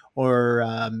Martin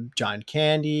or John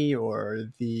Candy or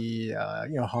the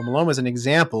Home Alone was an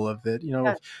example of it.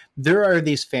 There are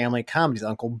these family comedies,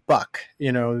 Uncle Buck.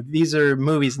 These are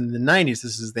movies in the 90s.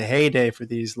 This is the heyday for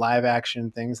these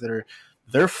live-action things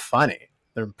they're funny.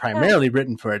 They're primarily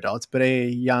written for adults, but a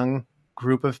young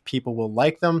group of people will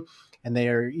like them, and they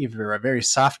are either a very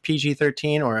soft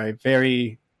PG-13 or a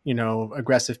very,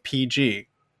 aggressive PG.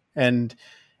 And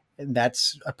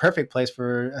that's a perfect place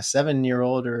for a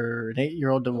 7-year-old or an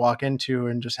 8-year-old to walk into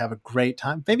and just have a great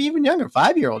time. Maybe even younger,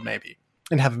 5-year-old maybe,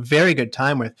 and have a very good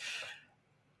time with.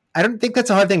 I don't think that's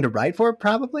a hard thing to write for,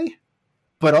 probably,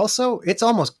 but also it's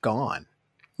almost gone.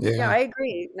 Yeah, I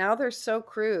agree. Now they're so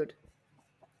crude.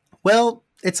 Well,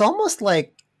 it's almost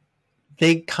like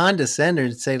they condescend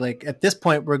and say, like, at this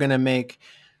point, we're going to make,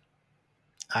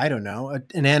 I don't know,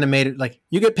 an animated, like,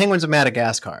 you get Penguins of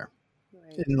Madagascar.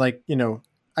 Right. And, like,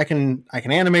 I can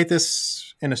animate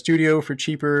this in a studio for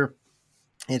cheaper.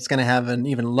 It's going to have an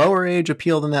even lower age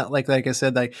appeal than that. Like I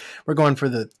said, like, we're going for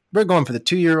the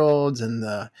 2-year-olds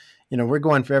and we're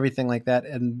going for everything like that.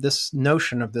 And this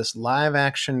notion of this live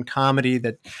action comedy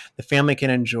that the family can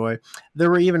enjoy, there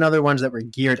were even other ones that were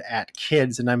geared at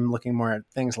kids. And I'm looking more at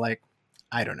things like,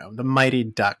 I don't know, the Mighty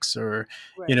Ducks or,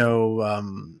 right.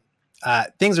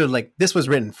 Things are like, this was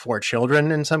written for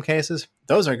children in some cases.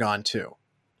 Those are gone too.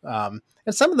 And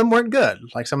some of them weren't good.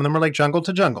 Like some of them were like Jungle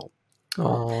to Jungle.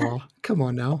 Oh, come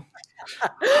on now.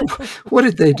 What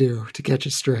did they do to catch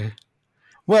a stray?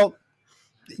 Well,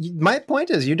 my point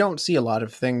is you don't see a lot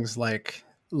of things like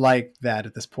that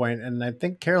at this point, and I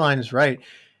think Caroline is right.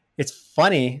 It's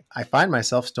funny. I find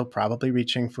myself still probably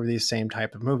reaching for these same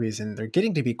type of movies, and they're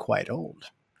getting to be quite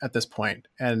old at this point,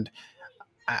 and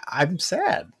I'm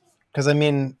sad because I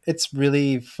mean it's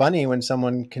really funny when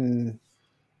someone can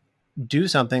do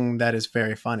something that is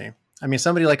very funny. I mean,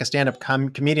 somebody like a stand-up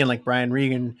comedian like Brian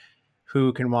Regan,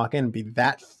 who can walk in and be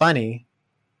that funny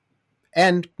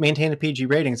and maintain a PG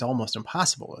rating is almost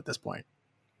impossible at this point.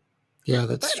 Yeah,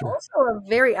 that's But true. also a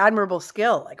very admirable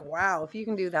skill. Like, wow, if you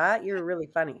can do that, you're really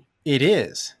funny. It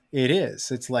is. It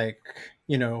is. It's like,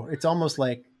 you know, it's almost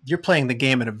like you're playing the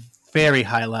game at a very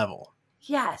high level.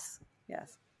 Yes.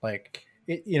 Yes. Like,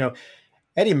 you know,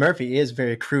 Eddie Murphy is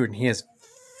very crude and he is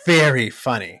very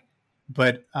funny.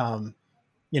 But,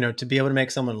 you know, to be able to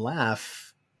make someone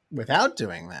laugh without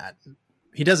doing that,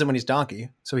 he does it when he's Donkey,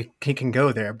 so he can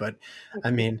go there. But,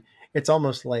 I mean, it's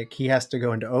almost like he has to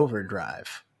go into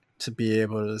overdrive to be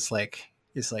able to, it's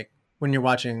like when you're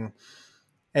watching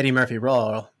Eddie Murphy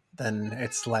roll, then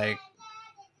it's like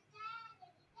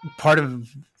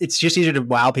it's just easier to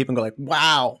wow people and go like,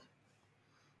 wow.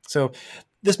 So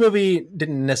this movie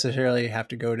didn't necessarily have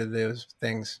to go to those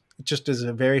things. It just is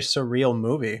a very surreal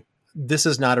movie. This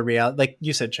is not a reality. Like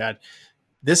you said, Chad,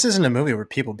 this isn't a movie where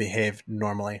people behave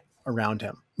normally around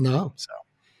him. No. So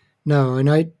No, and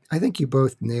I think you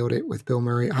both nailed it with Bill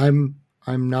Murray. I'm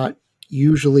not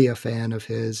usually a fan of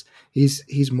his.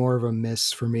 He's more of a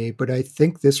miss for me, but I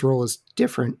think this role is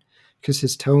different because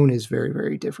his tone is very,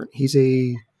 very different. He's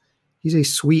a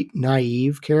sweet,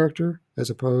 naive character as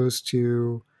opposed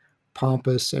to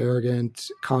pompous, arrogant,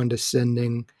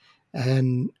 condescending,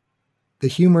 and the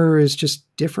humor is just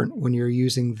different when you're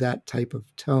using that type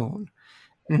of tone.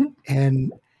 Mm-hmm.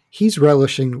 And he's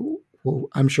relishing, well,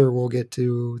 I'm sure we'll get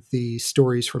to the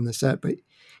stories from the set, but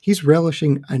he's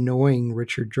relishing annoying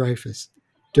Richard Dreyfuss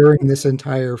during this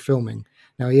entire filming.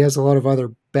 Now, he has a lot of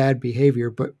other bad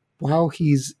behavior, but while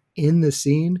he's in the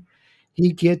scene,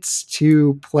 he gets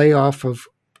to play off of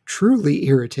truly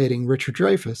irritating Richard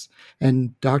Dreyfuss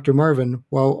and Dr. Marvin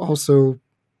while also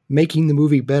making the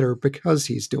movie better because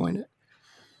he's doing it.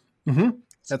 Mm-hmm.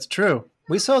 That's true.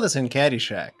 We saw this in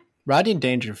Caddyshack. Rodney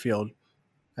Dangerfield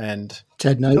and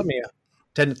Ted Knight.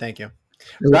 Ted, thank you.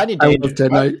 I love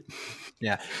Ted Knight.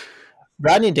 Yeah.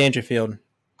 Rodney Dangerfield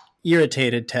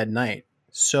irritated Ted Knight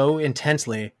so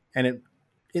intensely, and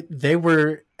they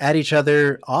were at each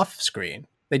other off screen.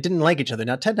 They didn't like each other.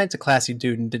 Now, Ted Knight's a classy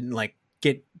dude and didn't like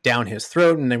get down his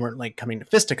throat, and they weren't like coming to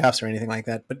fisticuffs or anything like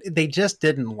that, but they just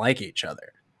didn't like each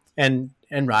other. And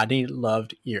Rodney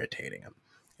loved irritating him.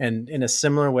 And in a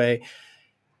similar way,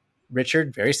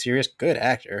 Richard, very serious, good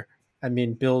actor. I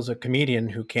mean, Bill's a comedian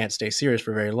who can't stay serious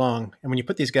for very long. And when you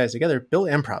put these guys together, Bill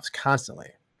improvs constantly.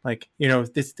 Like, you know,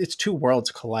 it's two worlds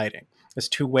colliding. It's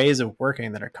two ways of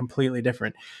working that are completely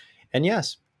different. And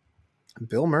yes,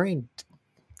 Bill Murray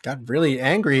got really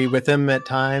angry with him at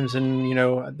times. And, you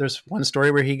know, there's one story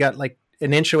where he got like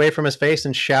an inch away from his face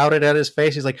and shouted at his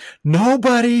face. He's like,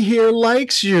 nobody here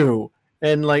likes you.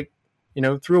 And like, you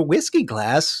know, threw a whiskey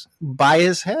glass by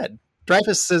his head.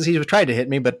 Dreyfuss says he tried to hit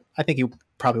me, but I think he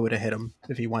probably would have hit him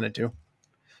if he wanted to.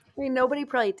 I mean, nobody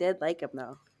probably did like him,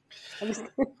 though.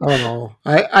 Oh,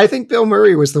 I think Bill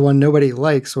Murray was the one nobody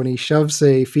likes when he shoves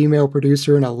a female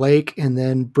producer in a lake and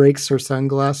then breaks her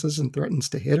sunglasses and threatens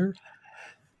to hit her.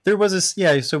 There was this,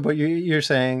 yeah. So what you're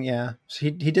saying, yeah, so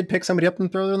he did pick somebody up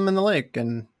and throw them in the lake,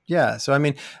 and yeah. So I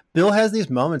mean, Bill has these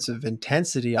moments of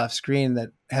intensity off screen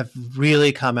that have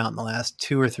really come out in the last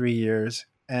 2 or 3 years,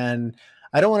 and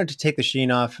I don't want it to take the sheen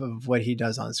off of what he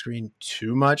does on screen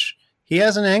too much. He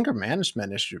has an anger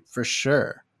management issue for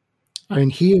sure. I mean,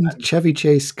 he and Chevy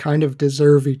Chase kind of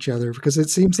deserve each other because it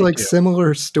seems like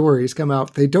similar stories come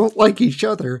out. They don't like each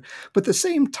other, but the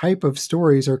same type of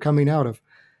stories are coming out of.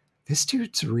 This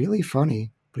dude's really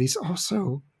funny, but he's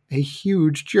also a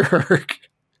huge jerk.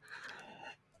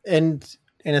 And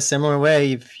in a similar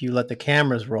way, if you let the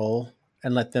cameras roll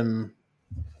and let them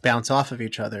bounce off of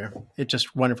each other, it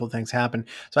just wonderful things happen.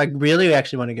 So I really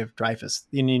actually want to give Dreyfuss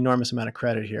an enormous amount of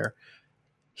credit here.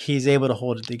 He's able to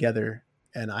hold it together,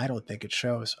 and I don't think it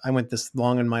shows. I went this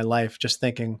long in my life just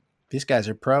thinking, these guys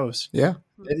are pros. Yeah.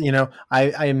 You know,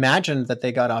 I imagined that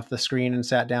they got off the screen and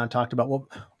sat down and talked about, well,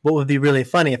 what would be really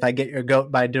funny if I get your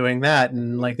goat by doing that?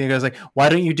 And like, the guy's like, why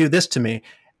don't you do this to me?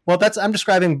 Well, I'm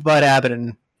describing Bud Abbott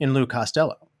and Lou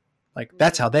Costello. Like,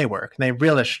 that's how they work. And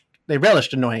they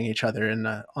relished annoying each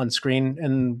other on screen,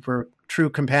 and were true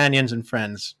companions and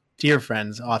friends, dear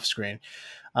friends off screen.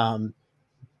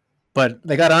 but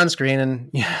they got on screen and,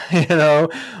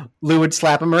 Lou would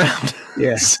slap him around.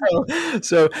 Yeah.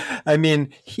 So, I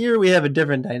mean, here we have a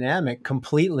different dynamic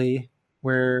completely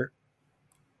where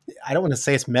I don't want to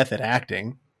say it's method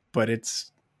acting, but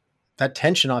it's that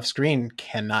tension off screen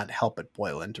cannot help but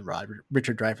boil into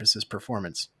Richard Dreyfuss's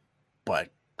performance. But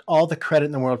all the credit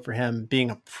in the world for him being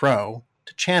a pro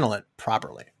to channel it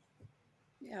properly.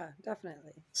 Yeah,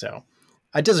 definitely. So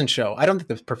it doesn't show. I don't think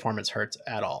the performance hurts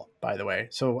at all, by the way.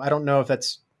 So I don't know if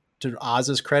that's to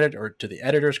Oz's credit or to the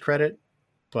editor's credit,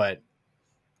 but,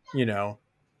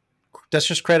 that's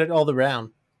just credit all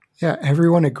around. Yeah,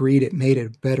 everyone agreed it made a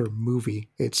better movie.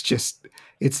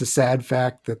 It's a sad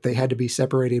fact that they had to be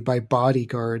separated by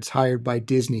bodyguards hired by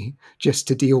Disney just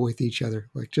to deal with each other,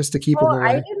 like just to keep them away.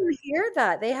 I didn't hear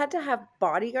that. They had to have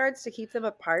bodyguards to keep them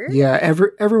apart? Yeah,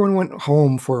 everyone went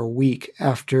home for a week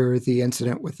after the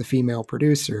incident with the female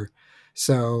producer.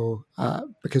 So,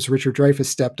 because Richard Dreyfuss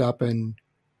stepped up and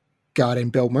got in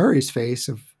Bill Murray's face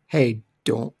of, hey,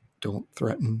 don't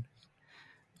threaten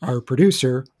our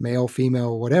producer, male,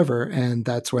 female, whatever. And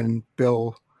that's when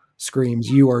Bill screams,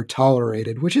 "You are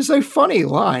tolerated," which is a funny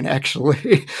line,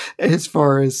 actually, as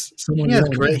far as someone. Yeah,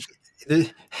 great.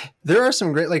 There are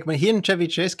some great, like when he and Chevy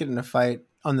Chase get in a fight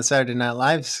on the Saturday Night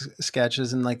Live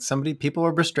sketches, and like people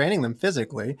were restraining them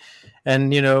physically,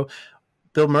 and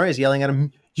Bill Murray's yelling at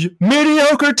him,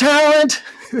 "Mediocre talent!"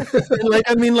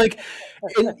 and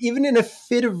even in a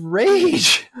fit of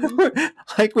rage,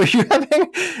 like were you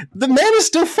having, the man is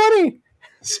still funny.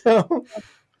 So,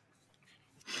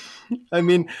 I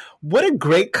mean, what a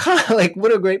great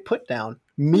what a great put down.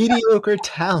 Mediocre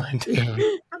talent. Yeah.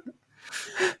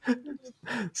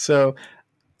 So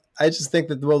I just think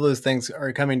that all those things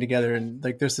are coming together, and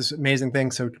like there's this amazing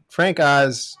thing. So Frank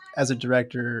Oz as a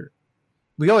director,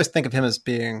 we always think of him as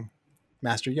being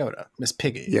Master Yoda, Miss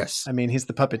Piggy. Yes. I mean, he's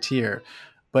the puppeteer.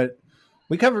 But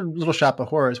we covered Little Shop of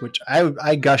Horrors, which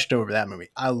I gushed over that movie.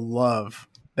 I love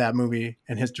that movie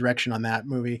and his direction on that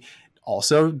movie.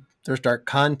 Also, there's dark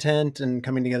content and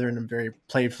coming together in a very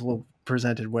playful,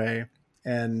 presented way.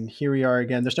 And here we are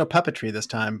again. There's no puppetry this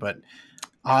time, but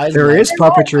there is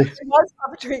puppetry. There was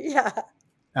puppetry, yeah.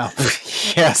 Oh,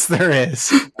 yes, there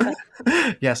is.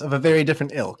 Yes, of a very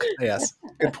different ilk. Yes,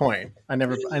 good point. I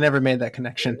never made that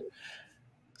connection.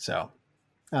 So,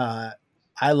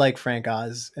 I like Frank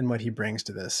Oz and what he brings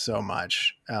to this so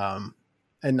much,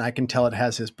 and I can tell it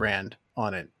has his brand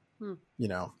on it.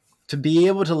 To be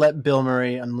able to let Bill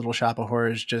Murray on Little Shop of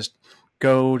Horrors just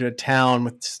go to town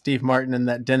with Steve Martin in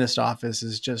that dentist office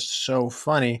is just so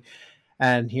funny.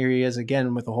 And here he is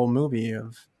again with the whole movie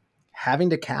of having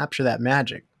to capture that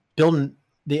magic. Bill,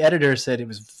 the editor, said it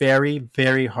was very,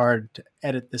 very hard to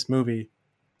edit this movie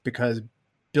because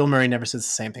Bill Murray never says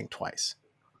the same thing twice,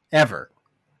 ever.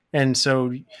 And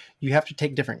so you have to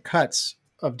take different cuts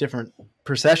of different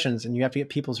processions, and you have to get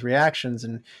people's reactions,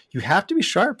 and you have to be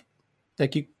sharp.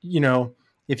 Like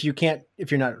if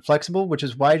you're not flexible, which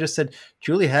is why I just said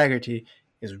Julie Hagerty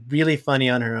is really funny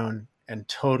on her own, and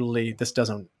totally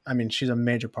she's a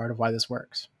major part of why this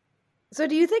works. So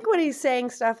do you think when he's saying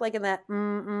stuff like in that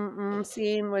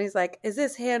scene when he's like, is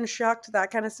this hand shucked, that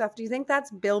kind of stuff, do you think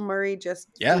that's Bill Murray just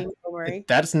being Bill Murray?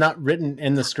 That's not written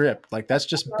in the script. Like that's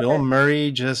just Bill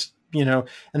Murray just, and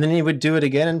then he would do it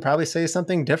again and probably say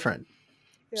something different.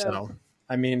 Yeah. So,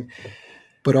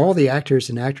 but all the actors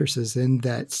and actresses in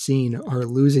that scene are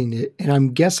losing it. And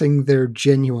I'm guessing they're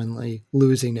genuinely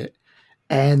losing it.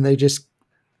 And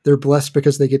they're blessed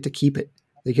because they get to keep it.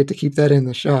 They get to keep that in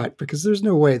the shot because there's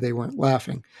no way they weren't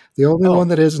laughing. The only one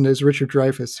that isn't is Richard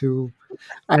Dreyfuss, who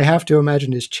I have to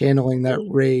imagine is channeling that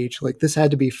rage. Like this had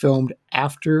to be filmed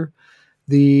after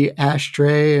the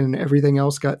ashtray and everything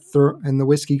else got thrown and the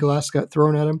whiskey glass got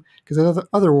thrown at him. Because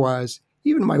otherwise,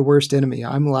 even my worst enemy,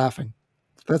 I'm laughing.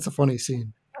 That's a funny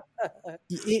scene.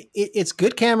 It's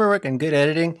good camera work and good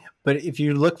editing, but if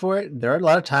you look for it, there are a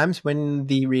lot of times when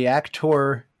the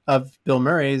reactor of Bill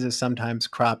Murray's is sometimes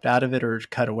cropped out of it or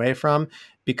cut away from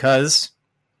because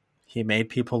he made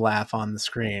people laugh on the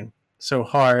screen so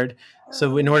hard.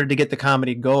 So in order to get the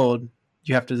comedy gold,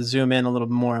 you have to zoom in a little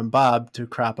more on Bob to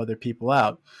crop other people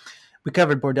out. We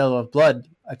covered Bordello of Blood.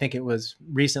 I think it was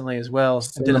recently as well.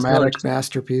 Cinematic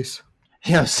masterpiece.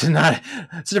 Yeah, it's a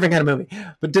different kind of movie.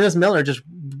 But Dennis Miller just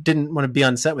didn't want to be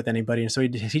on set with anybody, and so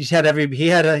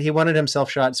he wanted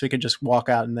himself shot so he could just walk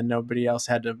out, and then nobody else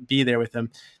had to be there with him.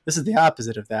 This is the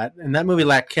opposite of that, and that movie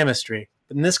lacked chemistry.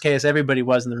 But in this case, everybody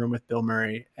was in the room with Bill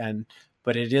Murray,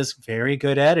 but it is very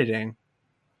good editing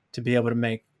to be able to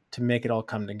make it all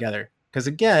come together. Because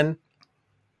again,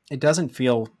 it doesn't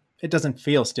feel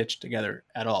stitched together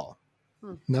at all.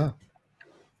 No,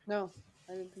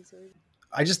 I didn't think so either.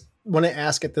 I just want to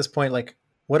ask at this point, like,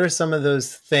 what are some of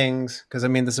those things? Because I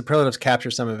mean, the superlatives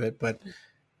capture some of it, but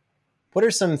what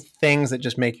are some things that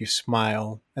just make you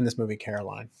smile in this movie,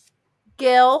 Caroline?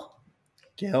 Gil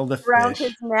The around fish.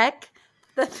 his neck,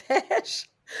 the fish.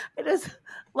 I just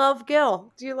love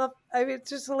Gil. Do you love? I mean, it's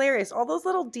just hilarious. All those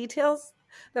little details.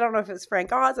 I don't know if it's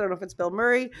Frank Oz. I don't know if it's Bill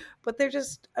Murray, but they're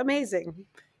just amazing.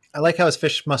 I like how his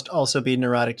fish must also be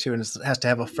neurotic too, and has to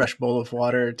have a fresh bowl of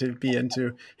water to be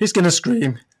into. He's gonna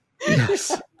scream.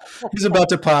 Yes, he's about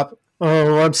to pop.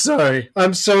 Oh, I'm sorry.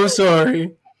 I'm so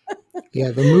sorry.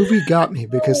 Yeah, the movie got me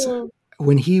because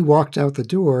when he walked out the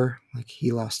door, like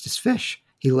he lost his fish.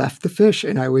 He left the fish,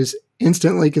 and I was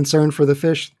instantly concerned for the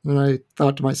fish. And I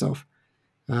thought to myself,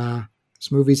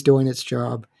 this movie's doing its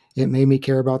job. It made me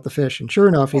care about the fish. And sure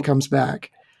enough, he comes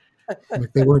back.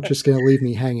 Like they weren't just going to leave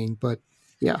me hanging, but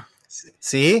yeah.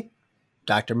 See?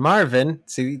 Dr. Marvin,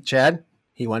 see, Chad?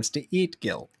 He wants to eat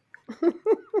Gil.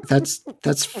 That's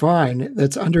fine.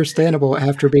 That's understandable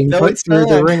after being No, put it's through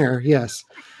the not. ringer. Yes.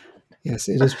 Yes,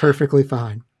 it is perfectly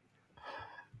fine.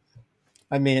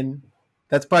 I mean,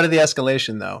 that's part of the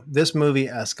escalation, though. This movie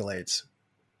escalates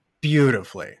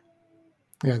beautifully.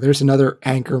 Yeah, there's another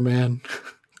anchor man.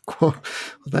 Well,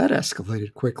 that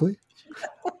escalated quickly.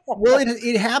 Well,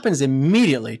 it happens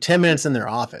immediately. 10 minutes in their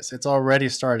office. It's already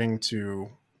starting to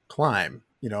climb.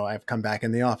 You know, I've come back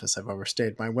in the office. I've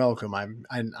overstayed my welcome.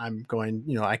 I'm going,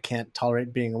 you know, I can't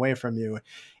tolerate being away from you.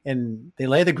 And they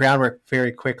lay the groundwork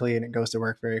very quickly, and it goes to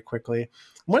work very quickly.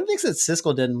 One of the things that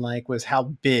Siskel didn't like was how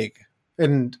big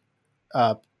and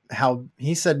how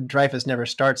he said Dreyfuss never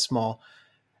starts small.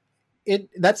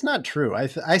 That's not true.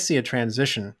 I see a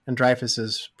transition in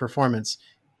Dreyfuss's performance.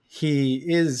 He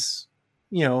is,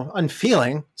 you know,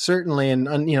 unfeeling, certainly,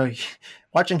 and you know,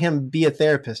 watching him be a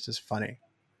therapist is funny.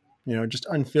 You know, just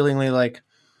unfeelingly, like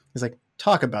he's like,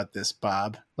 talk about this,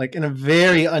 Bob, like in a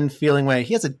very unfeeling way.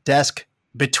 He has a desk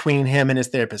between him and his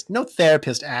therapist. No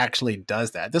therapist actually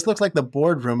does that. This looks like the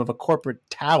boardroom of a corporate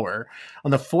tower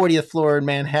on the 40th floor in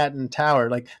Manhattan Tower.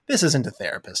 Like, this isn't a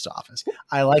therapist's office.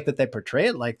 I like that they portray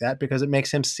it like that because it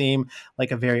makes him seem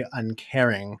like a very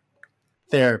uncaring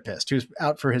therapist who's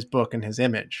out for his book and his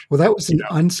image. Well, that was an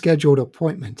unscheduled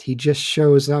appointment. He just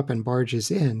shows up and barges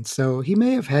in. So he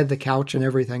may have had the couch and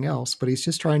everything else, but he's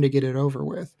just trying to get it over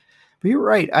with. But you're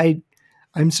right.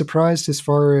 I'm surprised as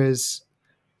far as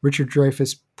Richard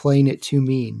Dreyfuss playing it too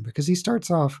mean, because he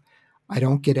starts off, I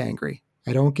don't get angry.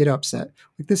 I don't get upset.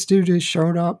 Like, this dude has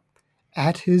shown up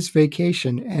at his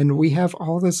vacation and we have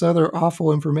all this other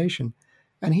awful information,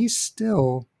 and he's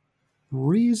still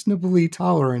reasonably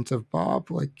tolerant of Bob.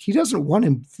 Like, he doesn't want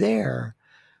him there,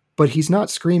 but he's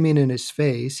not screaming in his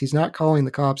face. He's not calling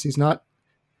the cops. He's not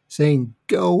saying,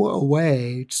 go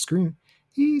away, scream.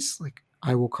 He's like,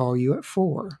 I will call you at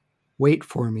 4. Wait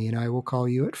for me and I will call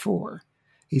you at 4.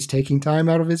 He's taking time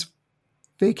out of his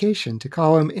vacation to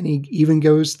call him, and he even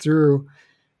goes through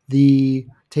the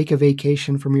take a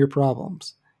vacation from your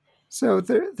problems. So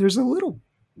there's a little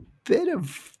bit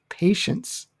of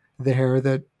patience there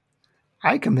that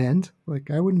I commend.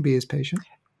 Like, I wouldn't be as patient.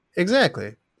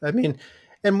 Exactly. I mean,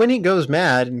 and when he goes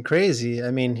mad and crazy,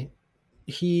 I mean,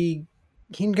 he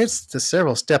gets to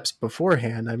several steps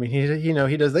beforehand. I mean, he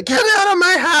does the get out of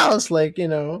my house, like, you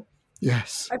know.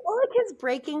 Yes. I feel like his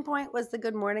breaking point was the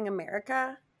Good Morning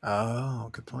America. Oh,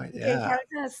 good point. It Yeah.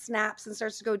 kind of snaps and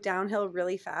starts to go downhill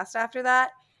really fast after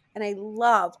that. And I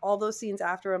love all those scenes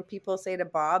after when people say to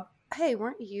Bob, hey,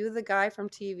 weren't you the guy from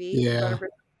TV? Yeah.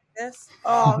 This?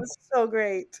 Oh, it was so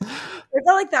great. I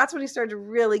felt like that's when he started to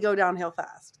really go downhill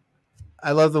fast.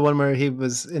 I love the one where he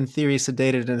was in theory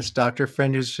sedated and his doctor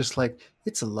friend who's just like,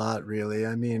 it's a lot, really.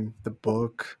 I mean, the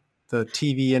book, the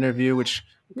TV interview, which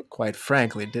quite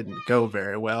frankly didn't go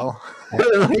very well.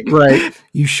 Like, Right.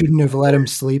 You shouldn't have let him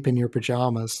sleep in your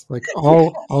pajamas. Like,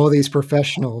 all these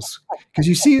professionals, because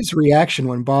you see his reaction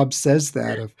when Bob says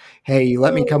that of, hey, you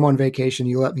let me come on vacation.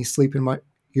 You let me sleep in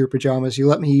your pajamas. You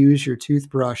let me use your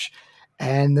toothbrush.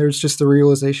 And there's just the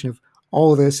realization of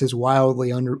all of this is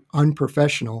wildly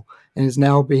unprofessional and is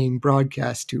now being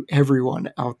broadcast to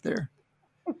everyone out there.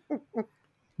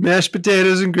 mashed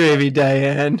potatoes and gravy,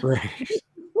 Diane. Right.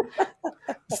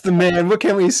 It's the man. What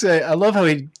can we say? I love how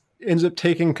he ends up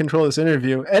taking control of this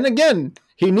interview. And again,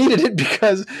 he needed it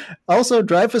because also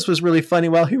Dreyfuss was really funny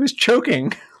while he was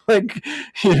choking. Like,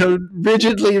 you know,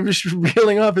 rigidly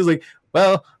reeling off. He's like,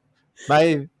 well,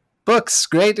 my book's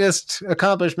greatest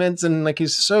accomplishments, and like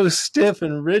he's so stiff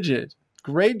and rigid.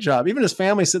 Great job. Even his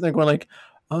family sitting there going like,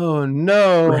 oh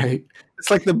no. Right. It's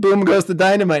like the boom goes the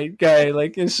dynamite guy.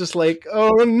 Like, it's just like,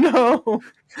 oh no.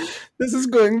 This is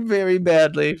going very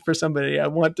badly for somebody I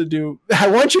want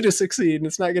you to succeed, and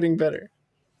it's not getting better.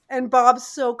 And Bob's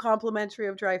so complimentary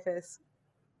of Dreyfuss.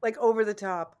 Like over the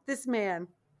top. This man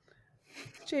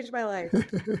changed my life.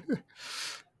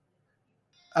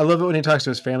 I love it when he talks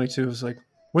to his family too. It's like,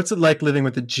 what's it like living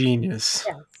with a genius?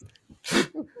 Yes.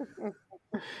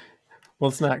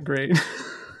 Well, it's not great.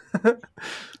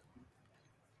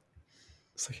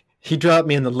 It's like, he dropped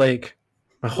me in the lake.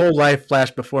 My whole life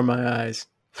flashed before my eyes.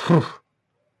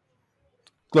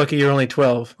 Lucky you're only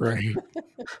 12. Right.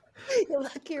 You're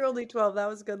lucky you're only 12. That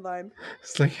was a good line.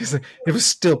 He's like, it was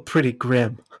still pretty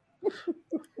grim.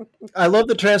 I love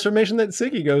the transformation that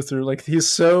Siggy goes through. Like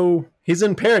he's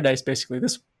in paradise basically.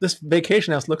 This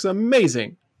vacation house looks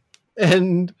amazing,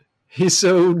 and he's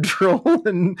so droll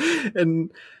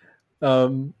and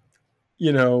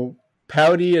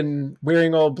pouty and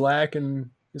wearing all black. And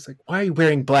he's like, "Why are you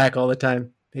wearing black all the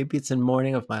time?" Maybe it's in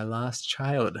mourning of my lost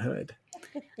childhood.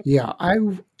 Yeah,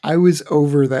 I was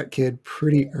over that kid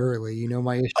pretty early.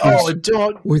 My issues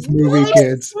with movie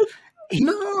kids.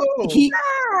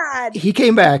 He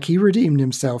came back. He redeemed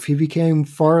himself. He became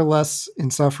far less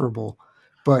insufferable.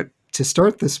 But to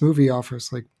start this movie off, I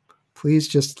was like, please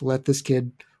just let this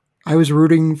kid. I was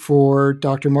rooting for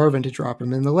Dr. Marvin to drop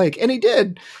him in the lake, and he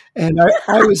did. And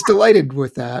I was delighted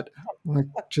with that. Like,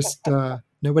 just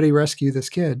nobody rescue this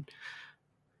kid.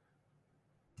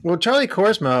 Well, Charlie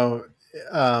Korsmo,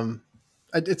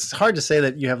 it's hard to say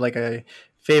that you have like a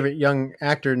favorite young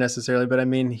actor necessarily, but I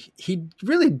mean, he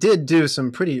really did do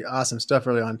some pretty awesome stuff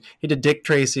early on. He did Dick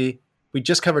Tracy. We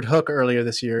just covered Hook earlier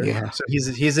this year. Yeah. So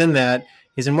he's in that.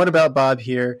 He's in What About Bob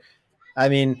here. I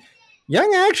mean,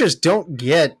 young actors don't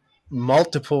get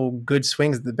multiple good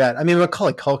swings at the bat. I mean,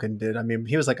 Macaulay Culkin did. I mean,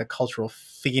 he was like a cultural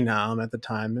phenom at the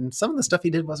time, and some of the stuff he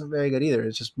did wasn't very good either.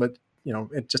 It's just, but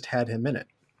it just had him in it.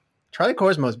 Charlie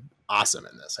Korsmo is awesome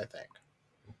in this, I think.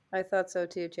 I thought so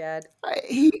too, Chad.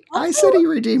 I said he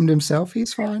redeemed himself.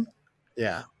 He's fine.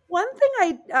 Yeah. One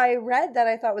thing I read that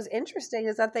I thought was interesting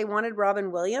is that they wanted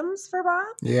Robin Williams for Bob.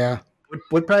 Yeah.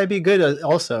 Would probably be good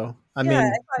also. I mean,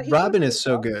 Robin is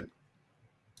so good.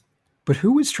 But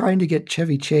who was trying to get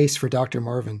Chevy Chase for Dr.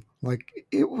 Marvin? Like,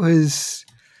 it was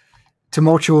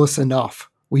tumultuous enough.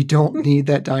 We don't need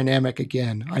that dynamic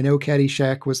again. I know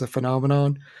Caddyshack was a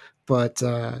phenomenon, but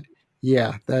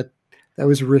yeah, that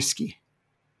was risky.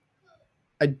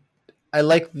 I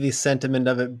like the sentiment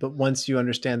of it, but once you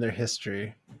understand their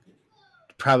history,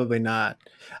 probably not.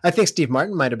 I think Steve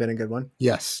Martin might have been a good one.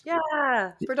 Yes.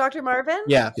 Yeah. For Dr. Marvin?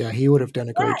 Yeah. Yeah, he would have done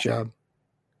a great job.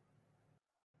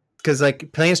 Because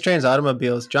like Planes, Trains,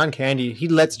 Automobiles, John Candy, he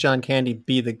lets John Candy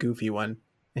be the goofy one.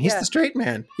 And he's the straight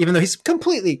man, even though he's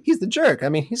the jerk. I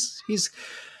mean,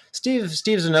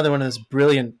 Steve's another one of those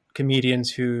brilliant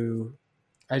comedians who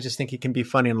I just think he can be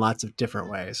funny in lots of different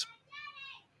ways.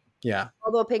 Yeah.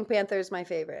 Although Pink Panther is my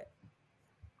favorite.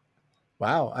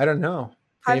 Wow. I don't know.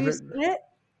 Have you seen it?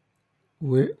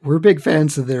 We're big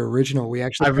fans of the original.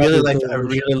 I really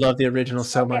love the original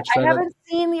so much. I haven't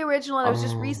seen the original, and I was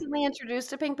just recently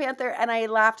introduced to Pink Panther, and I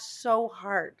laughed so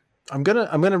hard. I'm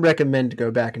gonna recommend to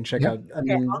go back and check out.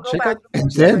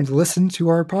 And then listen to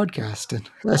our podcast, and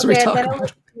as we talk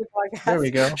about. There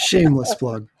we go. Shameless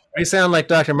plug. We sound like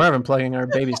Dr. Marvin plugging our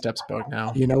Baby Steps book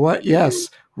now. You know what? Yes,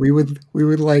 we would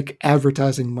like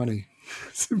advertising money.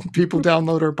 People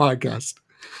download our podcast.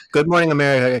 Good Morning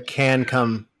America can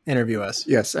come interview us.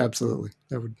 Yes, absolutely.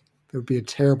 That would be a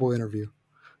terrible interview.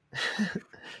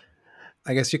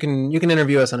 I guess you can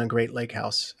interview us on a Great Lake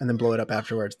house and then blow it up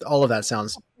afterwards. All of that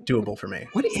sounds doable for me.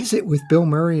 What is it with Bill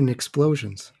Murray and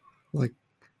explosions? Like,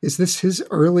 is this his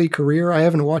early career? I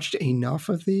haven't watched enough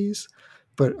of these,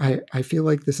 but I feel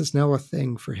like this is now a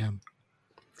thing for him.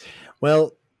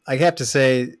 Well, I have to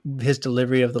say his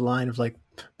delivery of the line of like,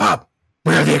 Bob,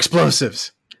 where are the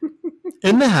explosives?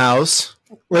 In the house.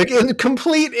 Like in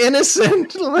complete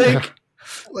innocent, like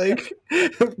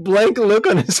blank look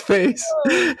on his face.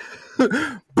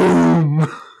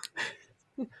 Boom.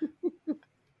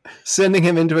 Sending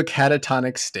him into a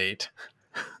catatonic state.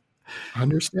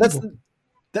 Understandable.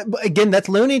 That's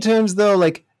Looney Tunes though.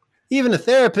 Like even a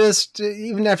therapist,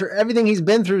 even after everything he's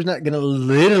been through, is not going to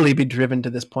literally be driven to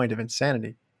this point of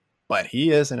insanity. But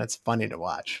he is, and it's funny to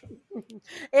watch.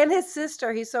 And his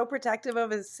sister, he's so protective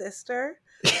of his sister.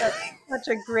 That's such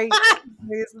a great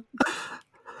reason.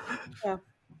 Yeah.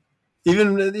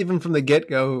 Even from the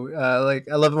get-go, like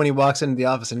I love when he walks into the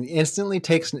office and he instantly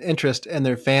takes an interest in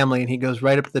their family, and he goes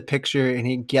right up to the picture and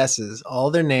he guesses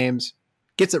all their names,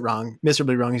 gets it wrong,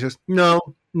 miserably wrong. He says,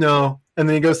 no, and then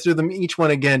he goes through them each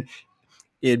one again.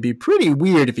 It'd be pretty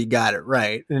weird if he got it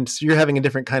right, and you're having a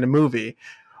different kind of movie.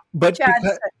 But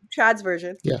Chad's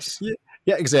version. Yes.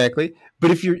 Yeah, exactly.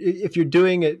 But if you're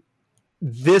doing it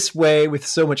this way with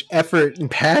so much effort and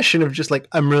passion of just like,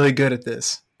 I'm really good at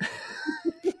this.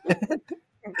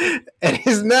 And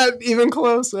he's not even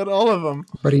close at all of them.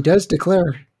 But he does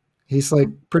declare he's like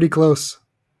pretty close.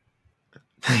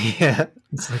 Yeah.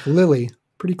 It's like Lily,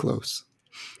 pretty close.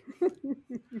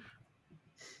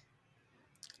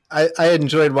 I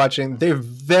enjoyed watching. They're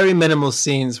very minimal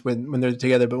scenes when they're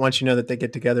together, but once you know that they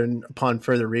get together and upon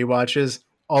further rewatches,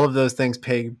 all of those things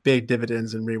pay big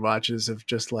dividends in rewatches of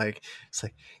just like, it's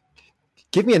like,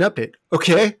 give me an update.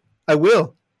 Okay, I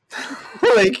will.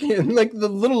 And like the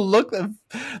little look of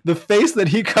the face that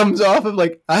he comes off of,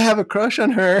 like, I have a crush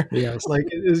on her. Yes. Like,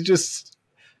 it is just,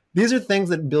 these are things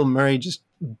that Bill Murray just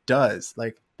does.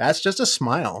 Like, that's just a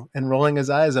smile and rolling his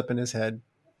eyes up in his head.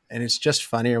 And it's just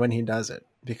funnier when he does it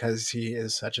because he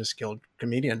is such a skilled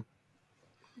comedian.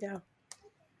 Yeah.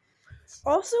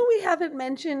 Also, we haven't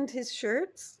mentioned his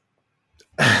shirts.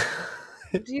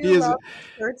 Do you love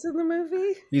shirts in the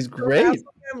movie? He's great.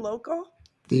 Local.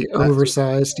 The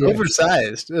oversized. Yeah.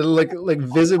 Oversized. Like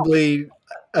visibly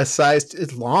a size.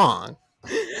 It's long.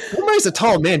 Bill Murray's a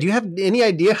tall man. Do you have any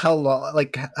idea how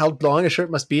long a shirt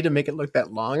must be to make it look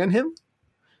that long on him?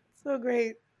 So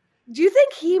great. Do you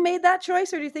think he made that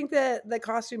choice, or do you think that the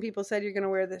costume people said you're going to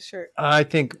wear this shirt? I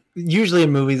think usually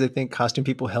in movies, I think costume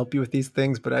people help you with these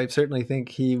things, but I certainly think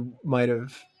he might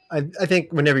have. I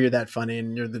think whenever you're that funny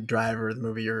and you're the driver of the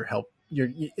movie,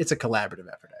 it's a collaborative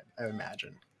effort, I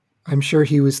imagine. I'm sure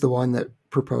he was the one that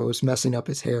proposed messing up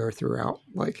his hair throughout.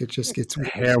 Like, it just gets the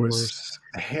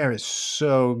hair is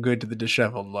so good to the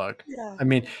disheveled look. Yeah. I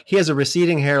mean, he has a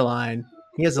receding hairline.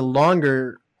 He has a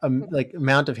longer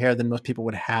amount of hair than most people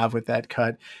would have with that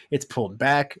cut. It's pulled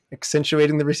back,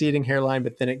 accentuating the receding hairline,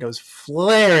 but then it goes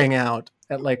flaring out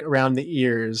at like around the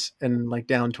ears and like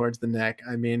down towards the neck.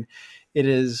 I mean, it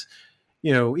is,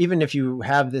 even if you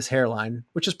have this hairline,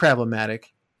 which is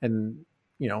problematic, and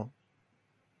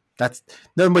that's,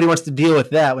 nobody wants to deal with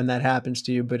that when that happens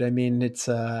to you. But I mean, it's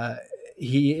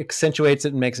he accentuates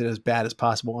it and makes it as bad as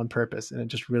possible on purpose, and it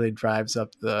just really drives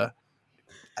up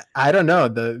I don't know.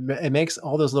 It makes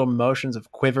all those little motions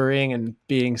of quivering and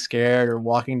being scared or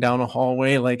walking down a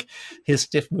hallway, like his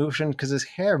stiff motion, because his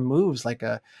hair moves like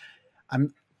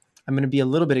I'm going to be a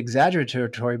little bit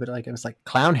exaggeratory, but like it's like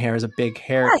clown hair is a big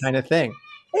hair kind of thing.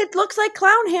 It looks like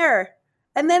clown hair.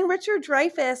 And then Richard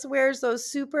Dreyfuss wears those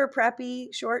super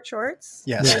preppy short shorts.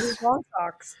 Yes. And his long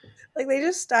socks. Like, they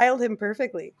just styled him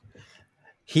perfectly.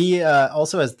 He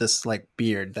also has this like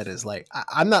beard that is like,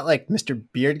 I'm not like Mr.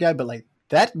 Beard guy, but like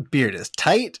that beard is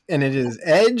tight and it is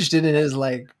edged and it is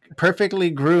like perfectly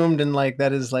groomed. And like,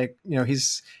 that is like,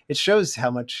 it shows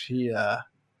how much he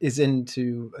is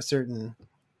into a certain,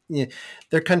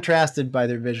 they're contrasted by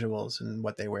their visuals and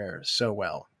what they wear so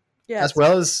well. Yes. As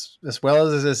well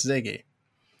as this Ziggy.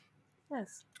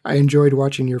 Yes. I enjoyed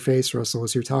watching your face, Russell,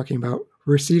 as you're talking about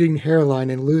receding hairline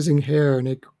and losing hair and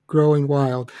it growing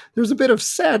wild. There's a bit of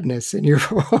sadness in your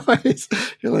voice.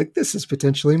 You're like, this is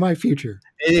potentially my future.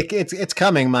 It's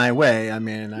coming my way. I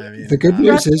mean, the good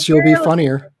news is you'll be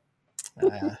funnier.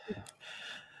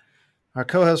 Our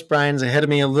co-host Brian's ahead of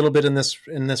me a little bit in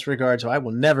this regard, so I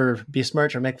will never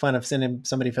besmirch or make fun of sending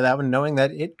somebody for that one, knowing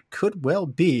that it could well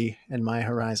be in my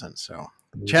horizon. So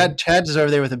Chad is over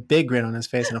there with a big grin on his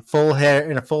face and a full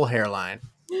hairline.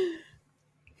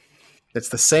 It's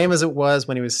the same as it was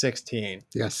when he was 16.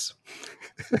 Yes.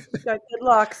 Got good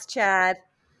locks, Chad.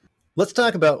 Let's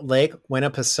talk about Lake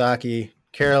Winnipesaukee,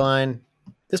 Caroline.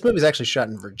 This movie is actually shot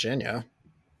in Virginia.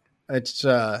 It's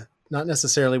not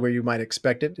necessarily where you might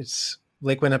expect it. It's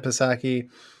Lake Winnipesaukee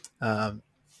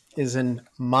is in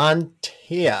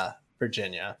Montea,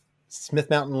 Virginia. Smith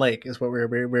Mountain Lake is what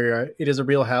we're it is a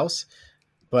real house.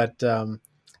 But do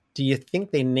you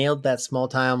think they nailed that small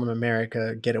town in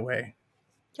America getaway?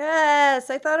 Yes,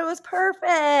 I thought it was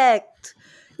perfect.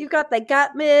 You've got the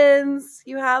Gutmans.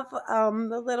 You have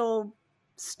the little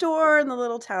store in the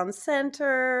little town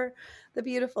center, the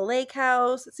beautiful lake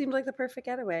house. It seemed like the perfect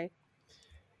getaway.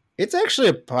 It's actually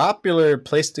a popular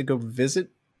place to go visit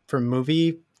for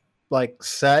movie like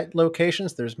set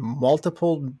locations. There's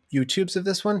multiple YouTubes of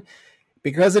this one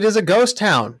because it is a ghost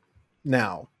town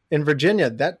now in Virginia.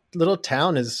 That little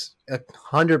town is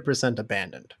 100%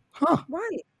 abandoned. Huh. Why?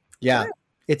 Yeah.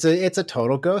 It's a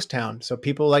total ghost town. So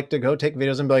people like to go take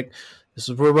videos and be like, this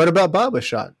is where What About Bob was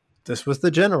shot. This was the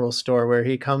general store where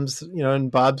he comes, and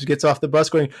Bob gets off the bus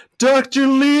going, Dr.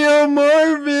 Leo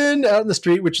Marvin out in the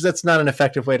street, which that's not an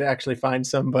effective way to actually find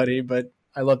somebody, but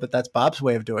I love that that's Bob's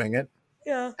way of doing it.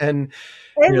 Yeah. And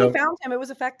we found him. It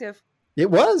was effective. It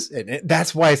was. And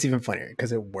that's why it's even funnier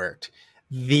because it worked.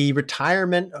 The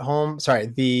retirement home,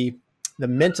 the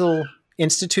mental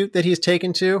institute that he's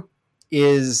taken to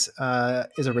is a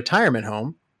retirement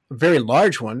home, a very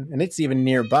large one, and it's even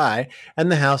nearby.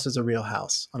 And the house is a real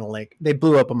house on a lake. They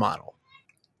blew up a model.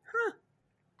 Huh.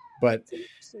 But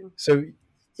That's interesting. so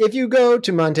if you go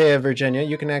to Montea, Virginia,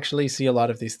 you can actually see a lot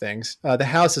of these things. The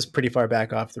house is pretty far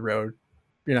back off the road.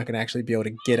 You're not going to actually be able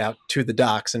to get out to the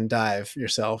docks and dive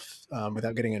yourself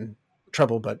without getting in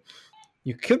trouble. But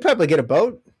you could probably get a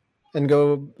boat and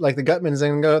go like the Gutmans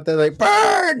and go out there like,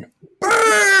 burn,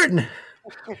 burn.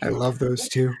 I love those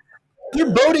two.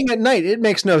 They're boating at night. It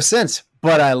makes no sense,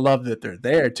 but I love that they're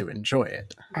there to enjoy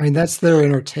it. I mean, that's their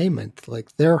entertainment.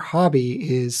 Like, their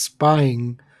hobby is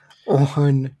spying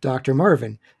on Dr.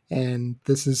 Marvin. And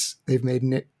they've made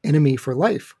an enemy for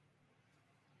life.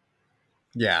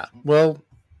 Yeah. Well,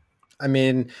 I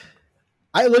mean,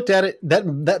 I looked at it.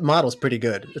 That model's pretty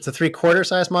good. It's a 3/4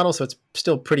 size model, so it's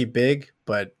still pretty big.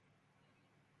 But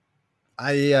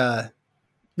I've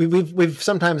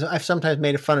sometimes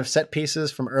made fun of set pieces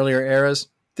from earlier eras.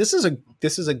 This is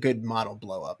a good model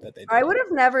blow up that they did. I would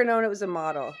have never known it was a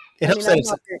model. It helps I'm that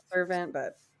not your servant,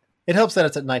 but it helps that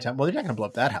it's at nighttime. Well, they're not going to blow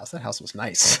up that house. That house was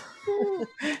nice.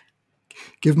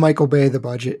 Give Michael Bay the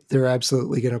budget. They're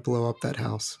absolutely going to blow up that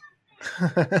house.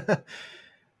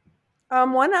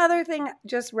 One other thing,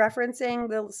 just referencing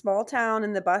the small town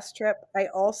and the bus trip, I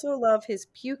also love his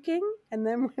puking. And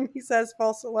then when he says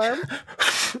false alarm.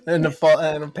 and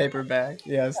a paper bag.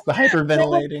 Yes, the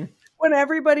hyperventilating. When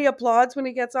everybody applauds when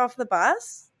he gets off the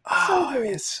bus.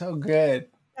 It's so good.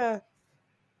 Yeah.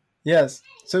 Yes.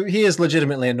 So he is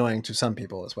legitimately annoying to some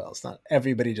people as well. It's not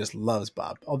everybody just loves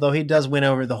Bob, although he does win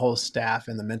over the whole staff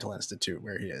in the mental institute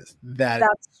where he is.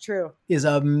 That's true. Is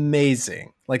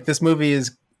amazing. Like, this movie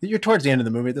you're towards the end of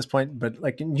the movie at this point, but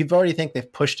like, you've already think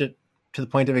they've pushed it to the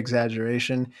point of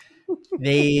exaggeration.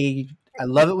 I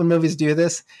love it when movies do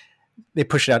this. They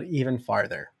push it out even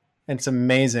farther. And it's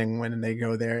amazing when they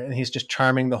go there and he's just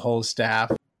charming the whole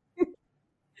staff.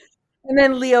 And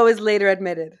then Leo is later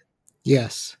admitted.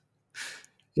 Yes.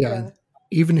 Yeah.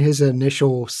 Even his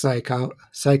initial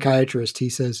psychiatrist, he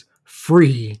says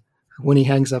free when he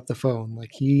hangs up the phone.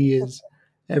 Like,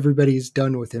 everybody's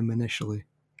done with him initially.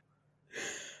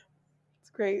 It's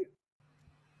great.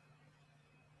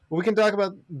 Well, we can talk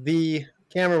about the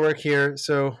camera work here.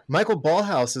 So Michael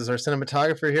Ballhaus is our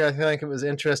cinematographer here. I feel like it was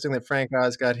interesting that Frank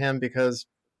Oz got him because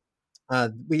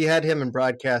we had him in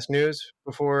Broadcast News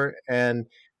before, and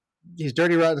he's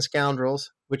Dirty Rotten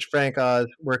Scoundrels, which Frank Oz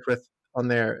worked with on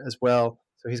there as well.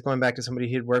 So he's going back to somebody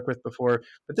he'd worked with before.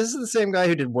 But this is the same guy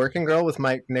who did Working Girl with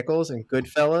Mike Nichols and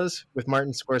Goodfellas with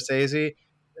Martin Scorsese.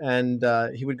 And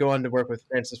he would go on to work with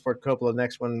Francis Ford Coppola, the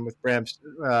next one with Bram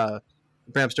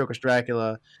Stoker's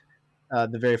Dracula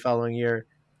the very following year.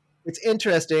 It's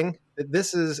interesting that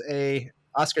this is a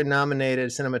Oscar-nominated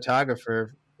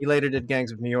cinematographer. He later did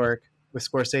Gangs of New York with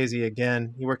Scorsese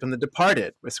again. He worked on The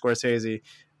Departed with Scorsese,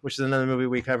 which is another movie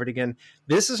we covered again.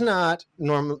 This is not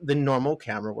the normal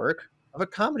camera work of a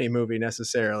comedy movie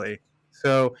necessarily.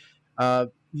 So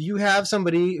you have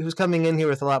somebody who's coming in here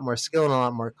with a lot more skill and a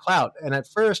lot more clout. And at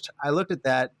first, I looked at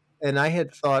that and I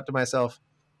had thought to myself,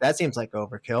 that seems like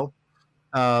overkill.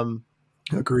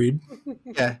 Agreed.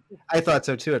 Yeah, I thought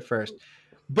so too at first.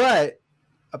 But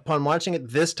upon watching it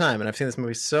this time, and I've seen this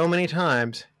movie so many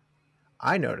times,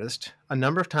 I noticed a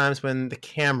number of times when the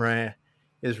camera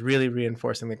is really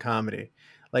reinforcing the comedy.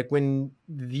 Like when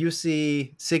you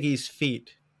see Siggy's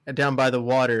feet down by the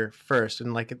water first,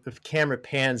 and like the camera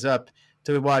pans up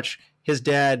to watch his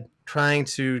dad trying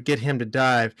to get him to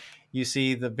dive, you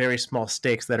see the very small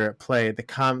stakes that are at play, the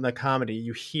comedy.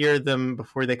 You hear them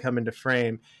before they come into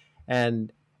frame.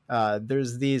 And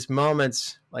there's these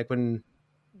moments like when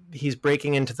he's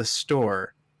breaking into the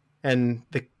store and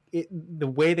the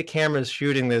way the camera is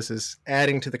shooting this is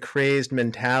adding to the crazed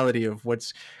mentality of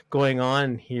what's going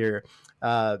on here.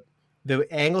 The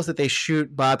angles that they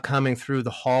shoot Bob coming through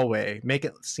the hallway make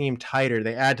it seem tighter.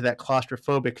 They add to that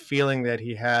claustrophobic feeling that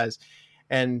he has.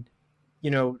 And,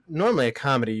 normally a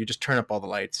comedy, you just turn up all the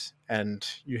lights and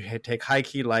you take high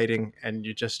key lighting and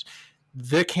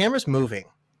the camera's moving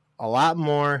a lot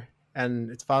more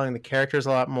and it's following the characters a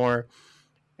lot more.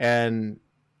 And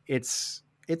it's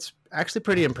actually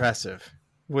pretty impressive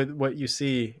with what you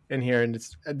see in here. And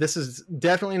this is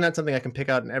definitely not something I can pick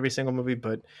out in every single movie,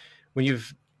 but when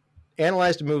you've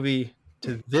analyzed a movie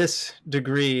to this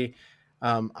degree,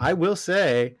 I will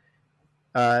say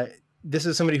this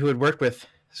is somebody who had worked with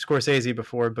Scorsese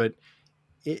before, but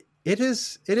it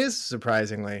is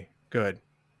surprisingly good.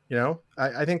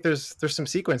 I think there's some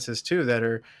sequences too that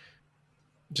are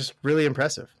just really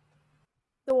impressive.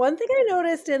 The one thing I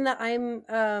noticed in the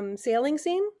I'm sailing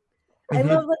scene, I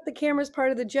love that the camera's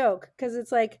part of the joke because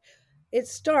it's like it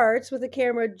starts with the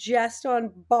camera just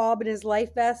on Bob in his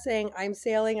life vest saying, I'm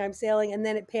sailing, and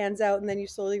then it pans out, and then you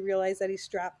slowly realize that he's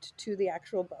strapped to the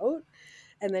actual boat,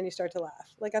 and then you start to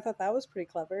laugh. Like, I thought that was pretty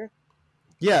clever.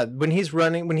 Yeah, when he's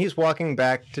walking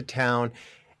back to town,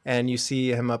 and you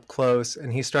see him up close,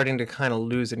 and he's starting to kind of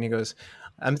lose it, and he goes,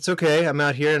 it's okay, I'm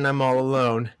out here and I'm all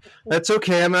alone. That's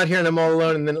okay, I'm out here and I'm all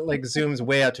alone. And then it like zooms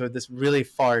way out to this really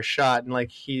far shot, and like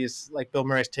he's like Bill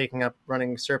Murray's taking up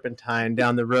running serpentine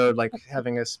down the road, like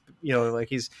having a, like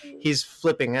he's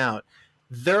flipping out.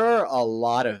 There are a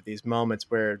lot of these moments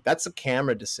where that's a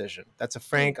camera decision. That's a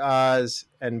Frank Oz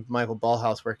and Michael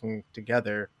Ballhaus working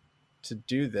together to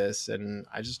do this, and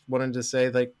I just wanted to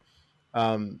say, like,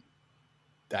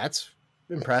 that's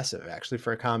impressive actually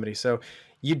for a comedy. So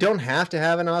you don't have to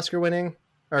have an Oscar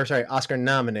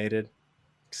nominated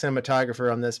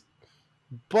cinematographer on this,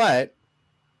 but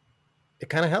it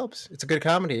kind of helps. It's a good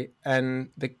comedy, and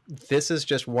this is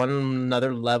just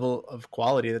another level of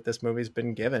quality that this movie's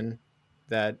been given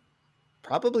that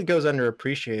probably goes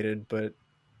underappreciated. But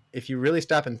if you really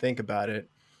stop and think about it,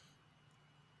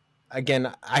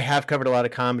 again, I have covered a lot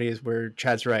of comedies where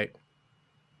Chad's right.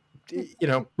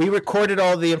 We recorded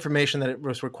all the information that it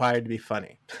was required to be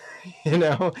funny.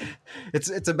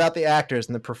 It's about the actors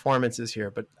and the performances here,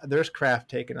 but there's craft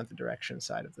taken at the direction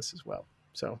side of this as well.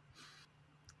 So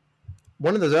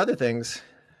one of those other things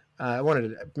I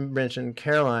wanted to mention,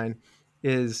 Caroline,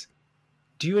 is,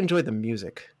 do you enjoy the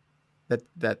music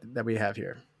that we have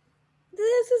here?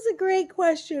 This is a great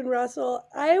question, Russell.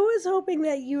 I was hoping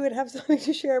that you would have something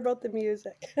to share about the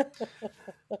music.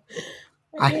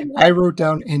 I wrote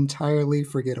down entirely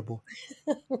forgettable.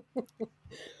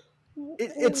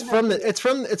 It's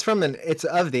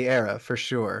of the era for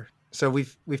sure. So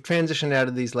we've transitioned out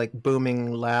of these like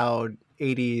booming, loud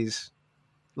 80s,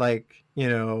 like,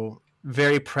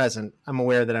 very present. I'm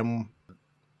aware that I'm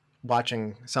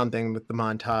watching something with the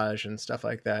montage and stuff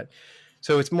like that.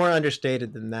 So it's more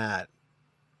understated than that.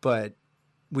 But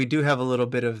we do have a little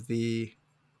bit of the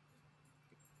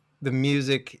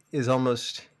music is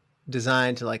almost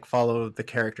designed to like follow the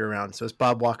character around. So as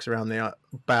Bob walks around,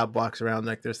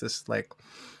 like there's this like,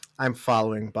 I'm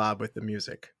following Bob with the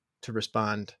music to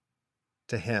respond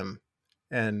to him.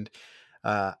 And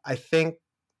I think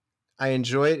I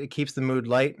enjoy it. It keeps the mood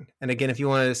light. And again, if you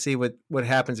wanted to see what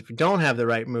happens if you don't have the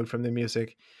right mood from the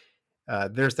music,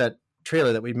 there's that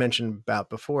trailer that we mentioned about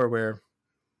before where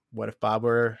what if Bob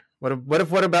were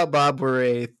what about Bob were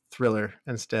a thriller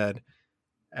instead?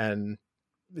 And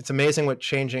it's amazing what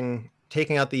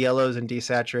taking out the yellows and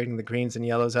desaturating the greens and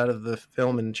yellows out of the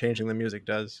film and changing the music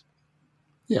does.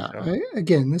 Yeah. So.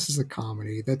 Again, this is a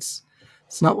comedy. It's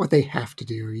not what they have to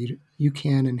do. You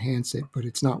can enhance it, but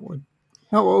it's not what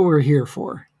we're here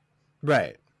for.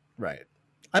 Right.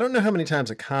 I don't know how many times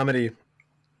a comedy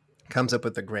comes up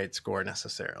with a great score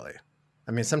necessarily.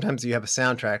 I mean, sometimes you have a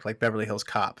soundtrack like Beverly Hills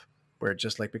Cop, where it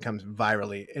just like becomes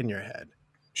virally in your head.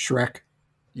 Shrek.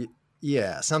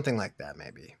 Yeah, something like that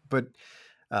maybe. But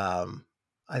I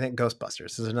think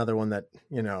Ghostbusters is another one that,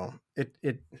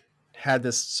 it had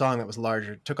this song that was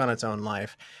larger, took on its own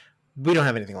life. We don't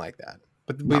have anything like that.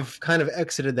 But we've kind of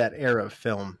exited that era of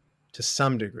film to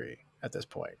some degree at this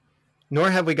point.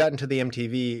 Nor have we gotten to the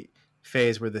MTV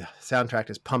phase where the soundtrack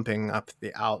is pumping up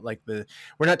we're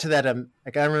not to that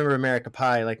like I remember America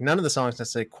Pie, like none of the songs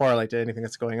necessarily correlate to anything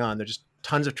that's going on. They're just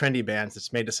tons of trendy bands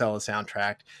that's made to sell a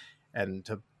soundtrack and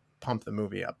to pump the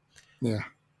movie up. Yeah.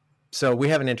 So we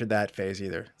haven't entered that phase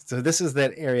either. So this is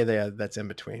that area that's in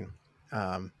between.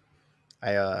 I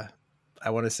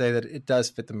want to say that it does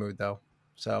fit the mood though.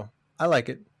 So I like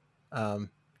it.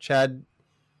 Chad,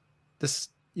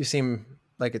 you seem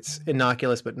like it's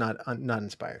innocuous, but not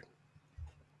inspired.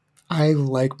 I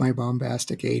like my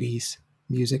bombastic 80s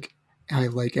music. I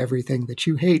like everything that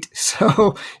you hate.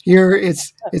 So here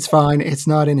it's fine. It's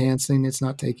not enhancing. It's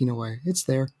not taking away. It's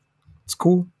there. It's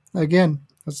cool. Again,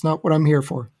 that's not what I'm here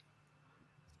for.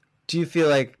 Do you feel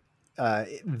like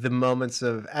the moments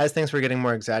as things were getting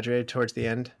more exaggerated towards the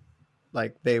end,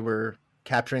 like they were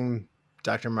capturing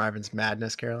Dr. Marvin's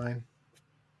madness, Caroline?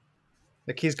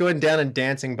 Like he's going down and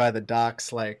dancing by the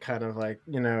docks, like kind of like,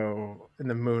 in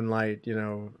the moonlight,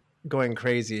 going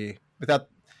crazy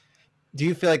do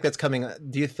you feel like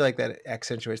that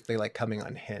accentuates the like coming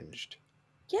unhinged?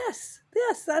 Yes,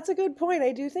 that's a good point.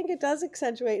 I do think it does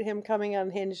accentuate him coming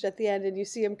unhinged at the end, and you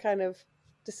see him kind of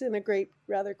disintegrate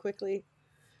rather quickly.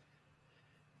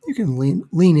 You can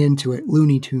lean into it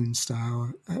Looney Tunes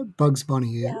style. Bugs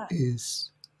Bunny is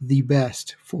the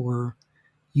best for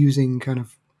using kind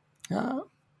of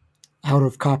out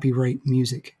of copyright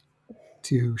music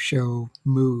to show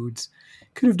moods.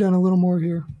 Could have done a little more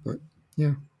here, but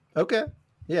yeah. Okay.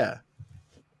 Yeah.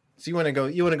 So you want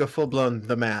to go full blown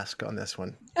The Mask on this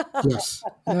one. Yes.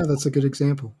 Yeah, that's a good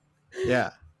example.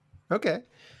 Yeah. Okay.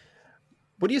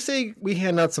 What do you say we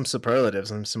hand out some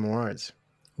superlatives and some awards?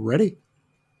 Ready?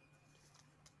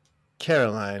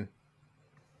 Caroline,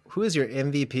 who is your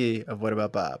MVP of What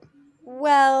About Bob?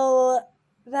 Well,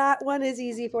 that one is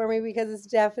easy for me because it's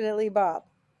definitely Bob.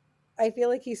 I feel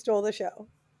like he stole the show.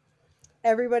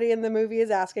 Everybody in the movie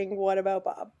is asking, what about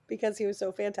Bob? Because he was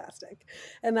so fantastic.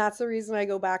 And that's the reason I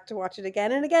go back to watch it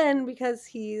again and again, because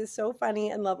he's so funny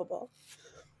and lovable.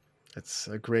 That's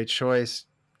a great choice.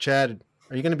 Chad,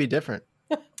 are you going to be different?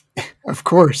 Of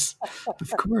course. Of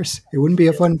course. It wouldn't be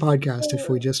a fun podcast if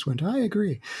we just went, I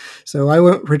agree. So I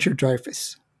went Richard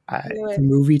Dreyfuss. The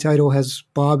movie title has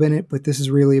Bob in it, but this is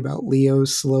really about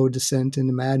Leo's slow descent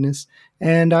into madness.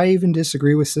 And I even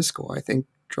disagree with Siskel. I think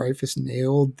Dreyfuss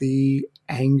nailed the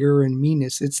anger and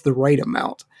meanness. It's the right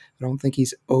amount. I don't think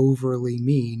he's overly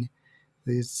mean.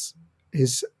 His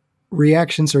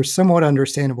reactions are somewhat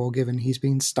understandable given he's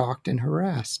being stalked and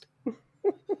harassed.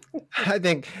 I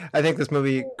think this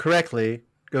movie correctly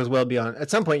goes well beyond. At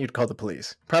some point, you'd call the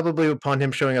police, probably upon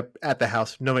him showing up at the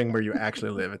house, knowing where you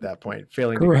actually live at that point,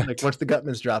 failing to, like once the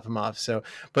Gutmans drop him off. So,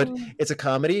 but it's a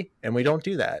comedy, and we don't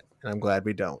do that, and I'm glad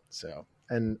we don't. So,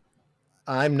 and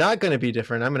I'm not going to be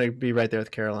different. I'm going to be right there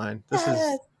with Caroline.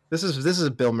 This is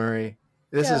Bill Murray.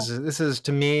 This is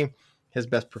to me his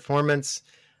best performance.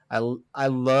 I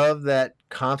love that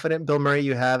confident Bill Murray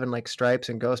you have in like Stripes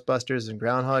and Ghostbusters and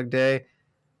Groundhog Day.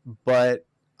 But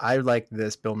I like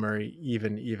this Bill Murray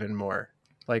even more.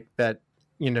 Like that,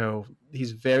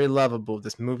 he's very lovable.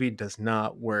 This movie does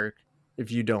not work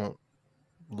if you don't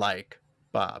like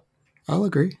Bob. I'll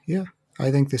agree. Yeah.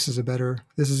 I think this is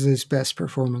his best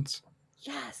performance.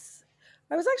 Yes.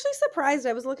 I was actually surprised.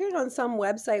 I was looking on some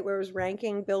website where it was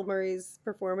ranking Bill Murray's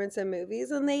performance in movies,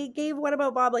 and they gave What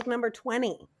About Bob like number 20.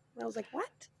 And I was like,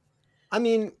 what? I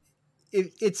mean,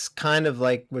 it's kind of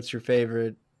like, what's your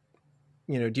favorite?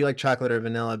 Do you like chocolate or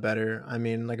vanilla better? I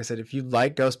mean, like I said, if you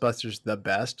like Ghostbusters the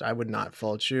best, I would not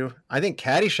fault you. I think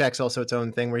Caddyshack's also its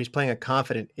own thing where he's playing a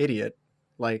confident idiot.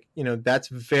 Like, that's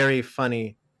very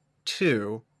funny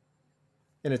too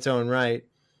in its own right.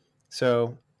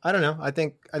 So I don't know. I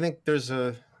think there's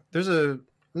a, I'm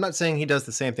not saying he does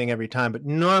the same thing every time, but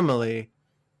normally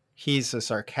he's a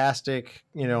sarcastic,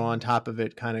 on top of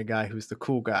it kind of guy who's the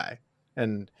cool guy.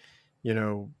 And,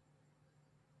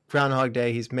 Groundhog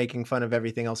Day, he's making fun of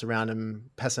everything else around him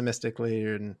pessimistically,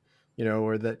 and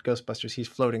or that Ghostbusters, he's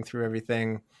floating through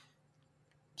everything.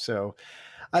 So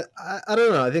I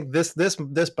don't know. I think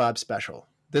this Bob's special.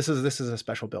 This is a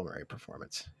special Bill Murray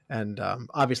performance, and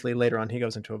obviously later on he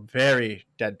goes into a very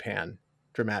deadpan,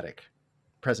 dramatic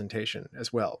presentation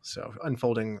as well. So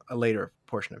unfolding a later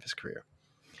portion of his career.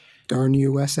 Darn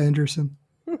you, Wes Anderson.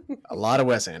 A lot of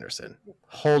Wes Anderson.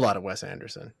 Whole lot of Wes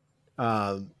Anderson.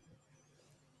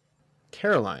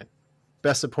 Caroline,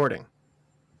 best supporting.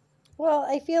 Well,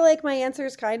 I feel like my answer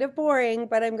is kind of boring,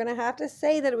 but I'm going to have to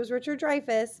say that it was Richard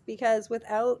Dreyfuss, because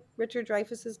without Richard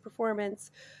Dreyfuss's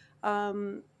performance,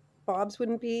 Bob's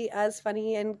wouldn't be as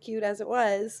funny and cute as it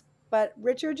was. But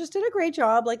Richard just did a great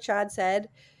job, like Chad said.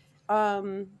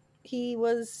 He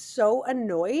was so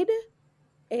annoyed,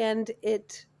 and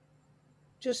it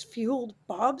just fueled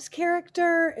Bob's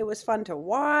character. It was fun to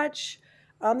watch.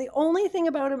 The only thing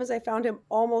about him is I found him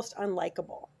almost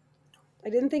unlikable.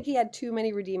 I didn't think he had too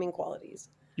many redeeming qualities.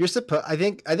 I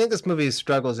think this movie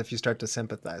struggles if you start to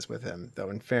sympathize with him,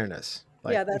 though, in fairness.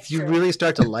 Like, yeah, that's if you true. really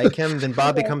start to like him, then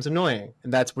Bob becomes annoying.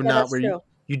 And that's where true.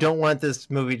 you don't want this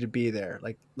movie to be there.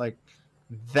 Like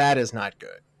that is not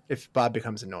good if Bob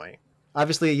becomes annoying.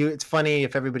 Obviously, it's funny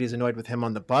if everybody's annoyed with him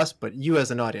on the bus, but you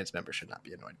as an audience member should not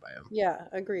be annoyed by him. Yeah,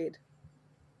 agreed.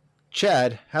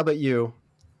 Chad, how about you?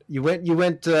 You went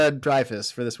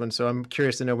Dreyfuss for this one, so I'm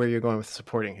curious to know where you're going with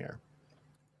supporting here.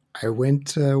 I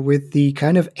went with the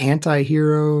kind of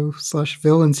anti-hero /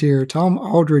 villains here, Tom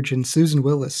Aldredge and Susan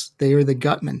Willis. They are the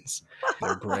Gutmans.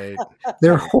 They're great.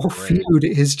 Their whole feud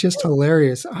is just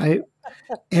hilarious.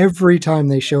 Every time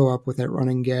they show up with that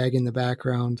running gag in the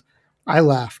background, I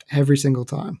laughed every single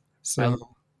time. So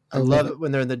I love it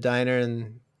when they're in the diner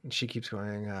and she keeps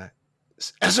going,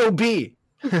 SOB! She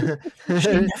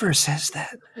never says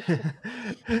that.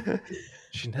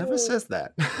 She never says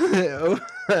that.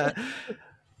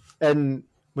 And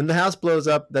when the house blows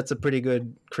up, that's a pretty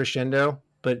good crescendo.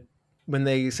 But when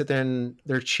they sit there and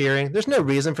they're cheering, there's no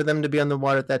reason for them to be on the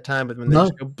water at that time. But when they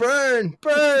just go, burn,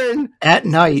 burn! At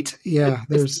night, yeah.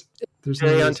 There's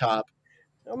very on top.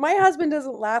 My husband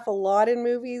doesn't laugh a lot in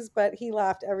movies, but he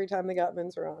laughed every time the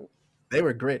Gutmans were on. They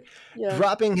were great. Yeah.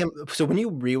 Dropping him. So when you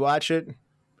rewatch it,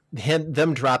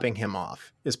 them dropping him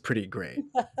off is pretty great.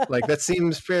 Like that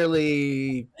seems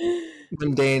fairly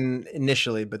mundane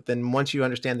initially, but then once you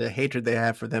understand the hatred they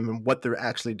have for them and what they're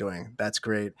actually doing, that's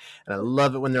great. And I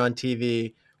love it when they're on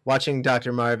TV watching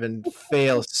Dr. Marvin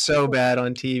fail so bad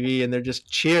on TV and they're just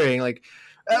cheering like,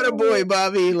 attaboy,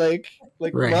 Bobby, like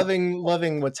Right.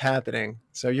 loving what's happening.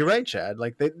 So you're right, Chad.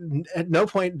 Like at no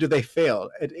point do they fail.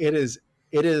 It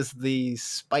is the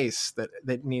spice that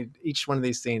each one of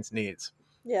these scenes needs.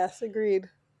 Yes, agreed.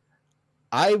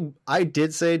 I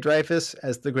did say Dreyfuss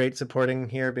as the great supporting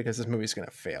here because this movie's going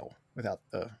to fail without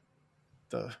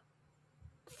the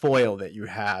foil that you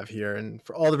have here, and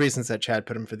for all the reasons that Chad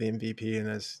put him for the MVP, and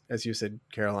as you said,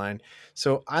 Caroline.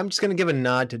 So I'm just going to give a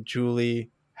nod to Julie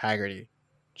Hagerty.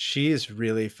 She is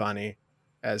really funny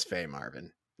as Faye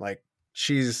Marvin. Like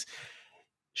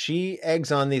she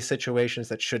eggs on these situations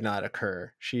that should not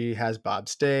occur. She has Bob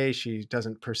stay. She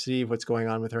doesn't perceive what's going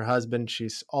on with her husband.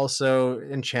 She's also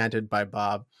enchanted by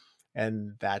Bob.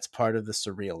 And that's part of the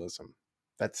surrealism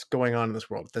that's going on in this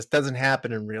world. This doesn't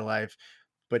happen in real life,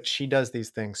 but she does these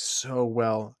things so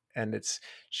well. And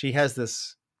she has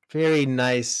this very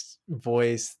nice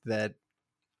voice that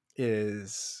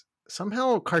is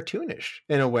somehow cartoonish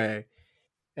in a way.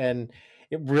 And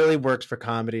it really works for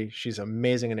comedy. She's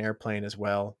amazing in Airplane as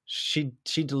well. She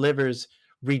delivers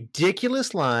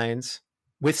ridiculous lines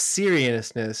with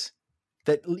seriousness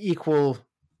that equal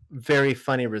very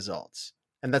funny results.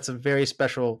 And that's a very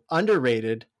special,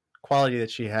 underrated quality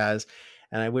that she has.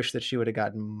 And I wish that she would have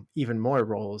gotten even more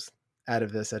roles out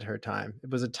of this at her time. It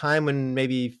was a time when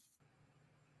maybe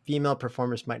female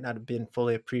performers might not have been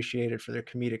fully appreciated for their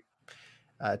comedic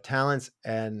talents.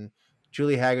 And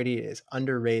Julie Hagerty is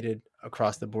underrated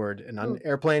across the board. And on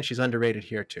Airplane, she's underrated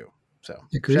here too. So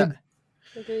Agreed.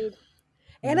 Agreed.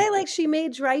 And I like she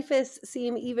made Dreyfuss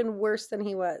seem even worse than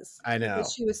he was. I know.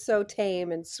 Because she was so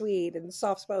tame and sweet and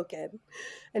soft-spoken.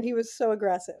 And he was so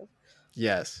aggressive.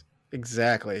 Yes,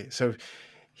 exactly. So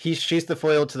she's the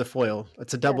foil to the foil.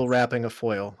 It's a double wrapping of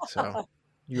foil. So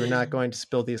you're not going to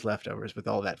spill these leftovers with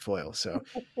all that foil. So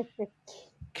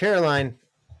Caroline,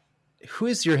 who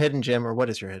is your hidden gem, or what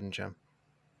is your hidden gem?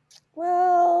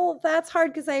 Well, that's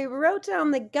hard because I wrote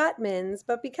down the Gutmans,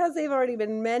 but because they've already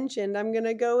been mentioned, I'm going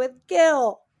to go with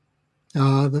Gil.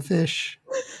 The fish.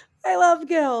 I love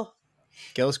Gil.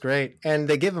 Gil's great. And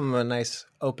they give him a nice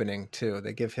opening, too.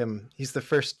 They give him, he's the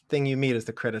first thing you meet as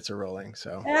the credits are rolling.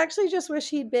 So I actually just wish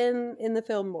he'd been in the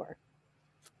film more.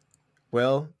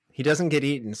 Well, he doesn't get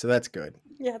eaten, so that's good.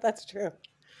 Yeah, that's true.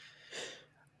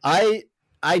 I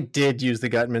did use the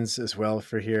Gutmans as well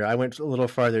for here. I went a little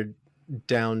farther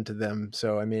down to them.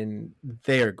 So, I mean,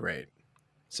 they are great.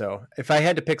 So if I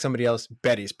had to pick somebody else,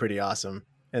 Betty's pretty awesome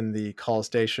in the call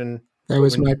station. That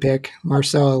was my pick.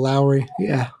 Marcella Lowery.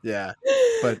 Yeah. Yeah.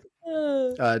 But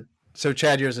so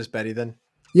Chad, yours is Betty then?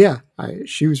 Yeah.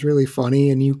 She was really funny,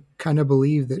 and you kind of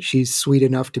believe that she's sweet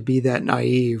enough to be that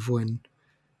naive when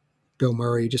Bill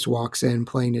Murray just walks in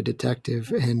playing a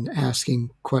detective and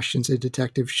asking questions a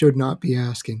detective should not be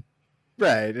asking.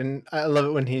 Right. And I love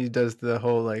it when he does the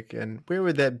whole like, and where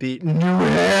would that be? New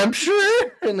Hampshire?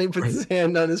 And he puts his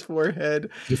hand on his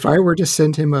forehead. If I were to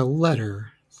send him a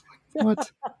letter,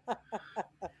 what? That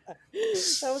was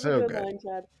So a good good. line,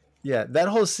 Chad. Yeah, that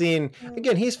whole scene,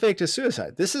 again, he's faked his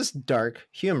suicide. This is dark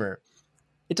humor.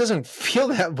 It doesn't feel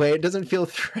that way. It doesn't feel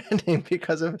threatening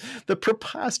because of the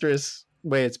preposterous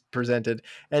way it's presented.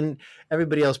 And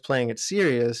everybody else playing it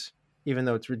serious, even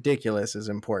though it's ridiculous, is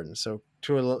important. So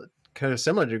to a kind of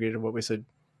similar degree to what we said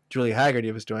Julie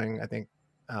Hagerty was doing, I think.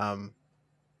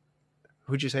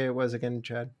 Who'd you say it was again,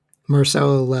 Chad?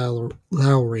 Marcella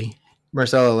Lowery.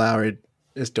 Marcella Lowery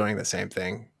is doing the same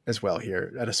thing as well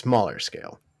here at a smaller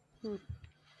scale.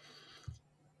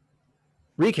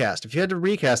 Recast. If you had to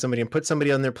recast somebody and put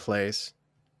somebody on their place,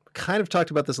 we kind of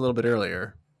talked about this a little bit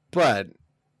earlier, but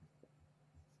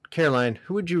Caroline,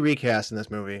 who would you recast in this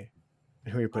movie?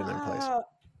 And who are you putting in their place?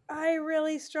 I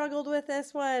really struggled with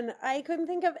this one. I couldn't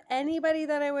think of anybody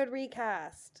that I would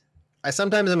recast. I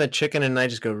sometimes am a chicken and I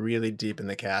just go really deep in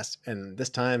the cast, and this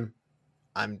time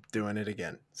I'm doing it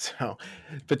again. So,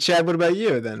 but Chad, what about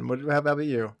you then? How about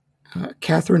you?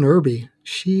 Kathryn Erbe.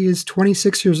 She is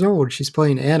 26 years old. She's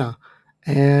playing Anna.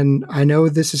 And I know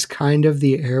this is kind of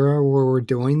the era where we're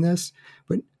doing this,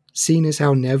 but seeing as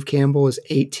how Neve Campbell is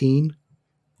 18,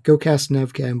 go cast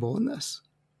Neve Campbell in this.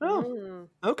 Oh,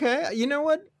 okay. You know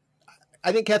what?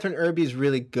 I think Kathryn Erbe is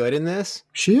really good in this.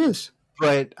 She is.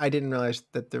 But I didn't realize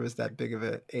that there was that big of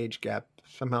an age gap.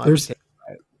 Somehow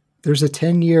there's a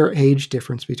 10-year age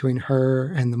difference between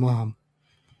her and the mom.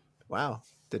 Wow.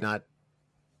 Did not.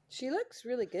 She looks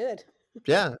really good.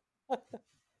 Yeah.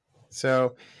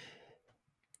 So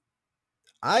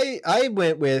I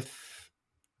went with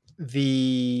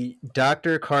the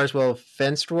Dr. Carswell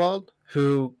Fenstwald,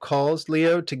 who calls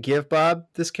Leo to give Bob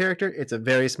this character. It's a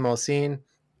very small scene.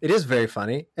 It is very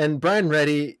funny. And Brian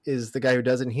Reddy is the guy who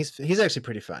does it. And he's actually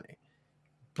pretty funny.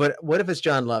 But what if it's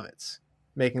John Lovitz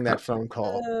making that phone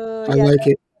call? I like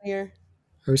it. Here.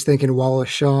 I was thinking Wallace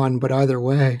Shawn, but either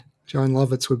way, John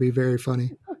Lovitz would be very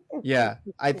funny. Yeah,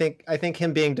 I think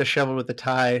him being disheveled with the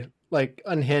tie, like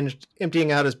unhinged,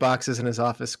 emptying out his boxes in his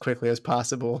office quickly as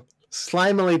possible,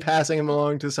 slimily passing him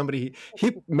along to somebody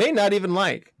he may not even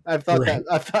like. I've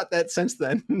thought that since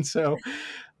then. And so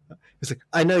it's like,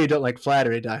 I know you don't like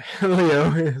flattery,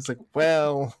 Leo. It's like,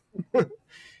 well,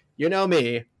 you know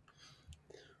me.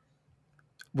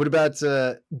 What about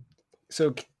so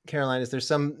Caroline, is there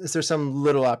some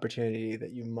little opportunity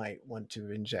that you might want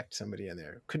to inject somebody in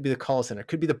there? Could be the call center,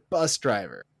 could be the bus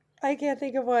driver. I can't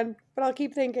think of one, but I'll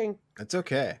keep thinking. That's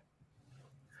okay.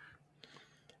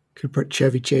 Could put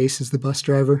Chevy Chase as the bus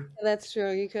driver. That's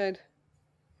true, you could.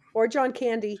 Or John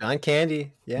Candy. John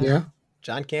Candy, yeah. Yeah.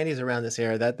 John Candy's around this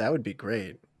era. That would be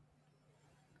great.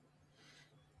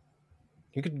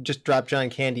 You could just drop John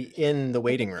Candy in the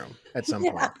waiting room at some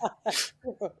point.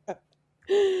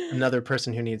 Another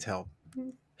person who needs help.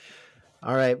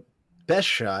 All right, best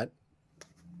shot.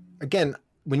 Again,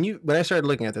 when I started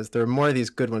looking at this, there are more of these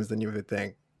good ones than you would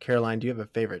think. Caroline, do you have a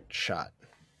favorite shot?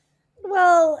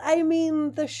 Well, I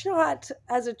mean, the shot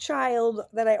as a child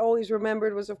that I always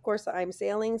remembered was, of course, the I'm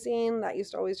Sailing scene. That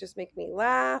used to always just make me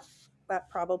laugh. That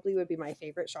probably would be my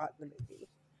favorite shot in the movie.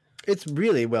 It's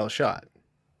really well shot.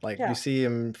 Like, Yeah. You see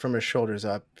him from his shoulders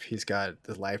up. He's got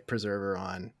the life preserver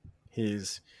on.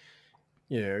 He's,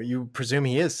 you presume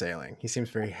he is sailing. He seems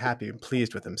very happy and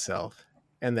pleased with himself.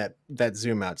 And that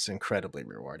zoom out's incredibly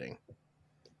rewarding.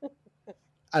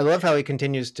 I love how he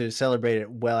continues to celebrate it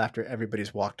well after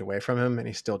everybody's walked away from him, and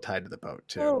he's still tied to the boat,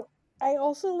 too. Oh, I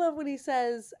also love when he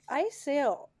says, I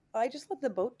sail. I just let the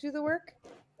boat do the work.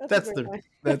 That's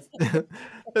the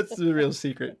real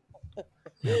secret.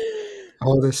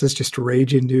 All this is just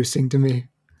rage-inducing to me.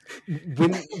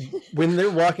 When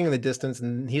they're walking in the distance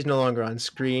and he's no longer on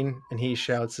screen and he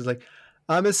shouts, he's like,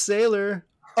 I'm a sailor.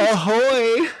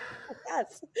 Ahoy!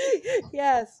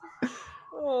 Yes.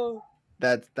 Oh.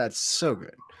 That's so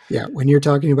good. Yeah, when you're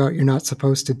talking about you're not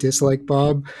supposed to dislike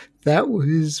Bob, that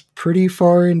was pretty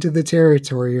far into the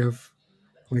territory of,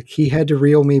 like, he had to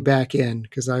reel me back in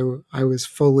because I was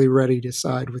fully ready to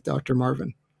side with Dr.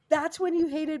 Marvin. That's when you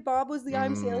hated Bob was the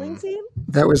I'm Sailing scene?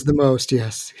 That was the most,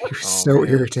 yes. He was so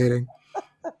irritating.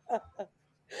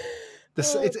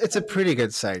 It's a pretty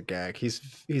good sight gag.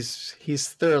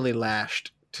 He's thoroughly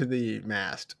lashed to the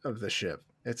mast of the ship.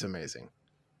 It's amazing.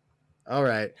 All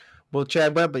right. Well,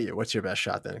 Chad, what about you? What's your best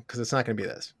shot then? Because it's not going to be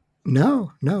this.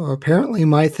 No. Apparently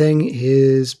my thing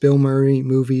is Bill Murray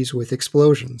movies with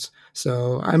explosions.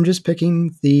 So I'm just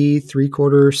picking the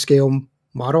 3/4 scale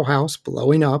model house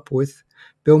blowing up with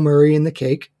Bill Murray in the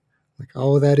cake. Like,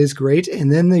 all of that is great.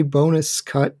 And then the bonus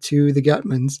cut to the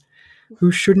Gutmans, who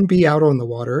shouldn't be out on the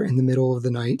water in the middle of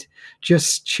the night,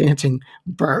 just chanting,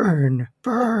 burn,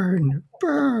 burn,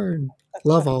 burn.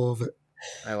 Love all of it.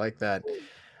 I like that.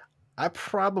 I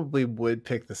probably would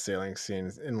pick the sailing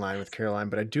scenes in line with Caroline,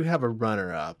 but I do have a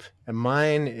runner-up. And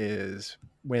mine is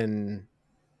when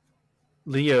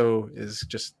Leo is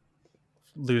just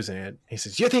losing it. He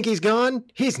says, you think he's gone?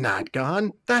 He's not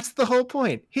gone. That's the whole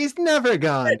point. He's never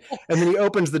gone. And then he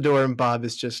opens the door and Bob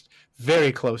is just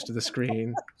very close to the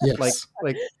screen. Yes.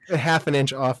 Like a half an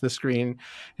inch off the screen.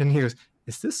 And he goes,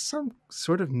 is this some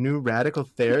sort of new radical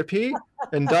therapy?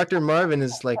 And Dr. Marvin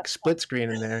is like split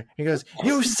screen in there. He goes,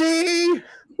 you see?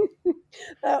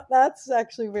 That's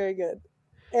actually very good.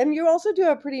 And you also do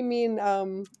a pretty mean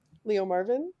Leo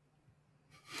Marvin.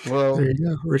 Well, there you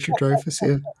go. Richard Dreyfuss,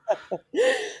 yeah.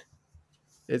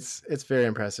 It's very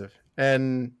impressive.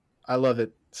 And I love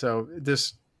it. So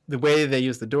the way they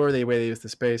use the door, the way they use the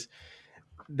space,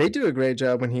 they do a great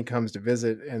job when he comes to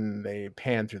visit and they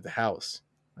pan through the house.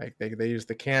 Like they use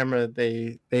the camera,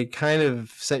 they kind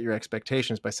of set your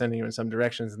expectations by sending you in some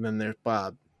directions, and then there's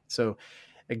Bob. So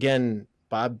again,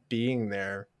 Bob being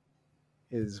there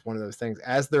is one of those things.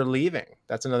 As they're leaving,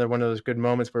 that's another one of those good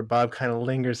moments where Bob kind of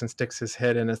lingers and sticks his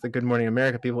head in as the Good Morning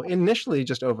America people initially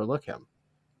just overlook him.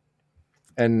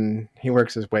 And he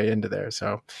works his way into there.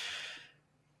 So,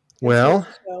 well,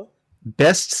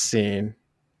 best scene,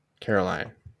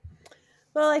 Caroline.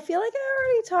 Well, I feel like I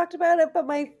already talked about it, but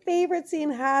my favorite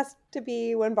scene has to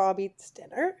be when Bob eats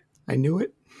dinner. I knew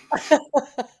it.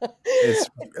 It's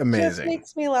amazing. It just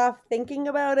makes me laugh thinking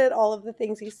about it, all of the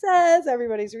things he says,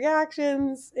 everybody's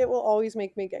reactions. It will always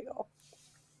make me giggle.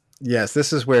 Yes,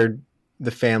 this is where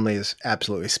the family is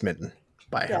absolutely smitten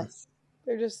by him. Yes.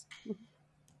 They're just...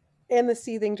 And the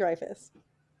seething Dreyfuss.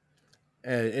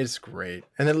 And it's great.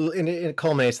 And it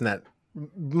culminates in that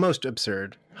most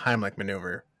absurd Heimlich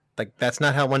maneuver. Like, that's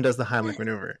not how one does the Heimlich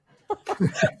maneuver.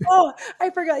 Oh,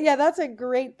 I forgot. Yeah, that's a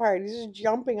great part. He's just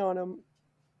jumping on him.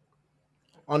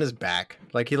 On his back.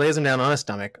 Like, he lays him down on his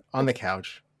stomach, on the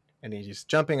couch, and he's just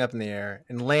jumping up in the air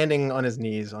and landing on his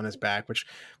knees on his back, which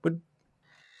would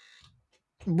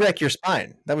wreck your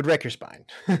spine. That would wreck your spine.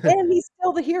 And he's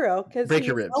still the hero because Break he's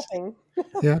your ribs. helping.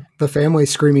 Yeah, the family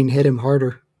screaming, hit him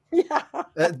harder. Yeah.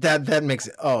 That makes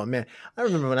it... Oh, man. I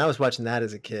remember when I was watching that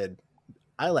as a kid,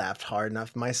 I laughed hard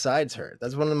enough. My sides hurt.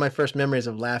 That's one of my first memories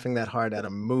of laughing that hard at a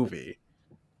movie.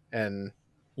 And,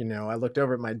 you know, I looked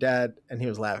over at my dad and he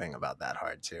was laughing about that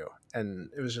hard too.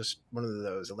 And it was just one of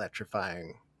those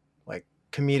electrifying, like,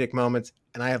 comedic moments.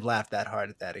 And I have laughed that hard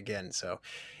at that again. So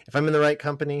if I'm in the right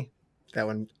company, that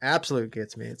one absolutely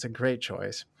gets me. It's a great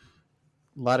choice.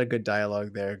 A lot of good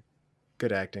dialogue there.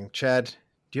 Good acting. Chad,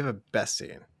 do you have a best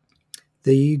scene?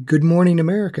 The Good Morning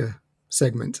America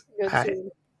segment. Good scene.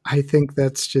 I think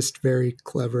that's just very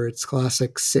clever. It's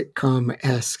classic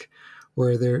sitcom-esque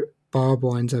where Bob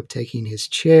winds up taking his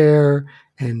chair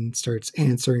and starts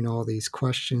answering all these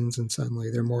questions, and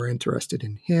suddenly they're more interested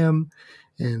in him.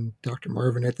 And Dr.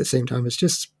 Marvin at the same time is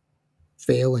just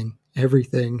failing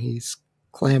everything. He's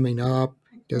clamming up.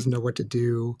 He doesn't know what to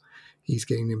do. He's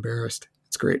getting embarrassed.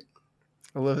 It's great.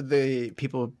 I love the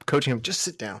people coaching him. Just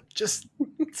sit down. Just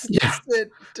Yeah.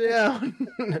 sit down.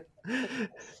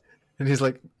 And he's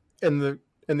like, in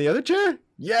the other chair?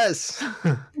 Yes.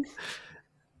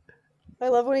 I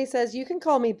love when he says, "You can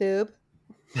call me Boob."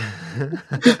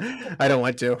 I don't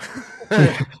want to.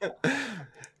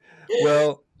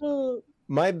 Well,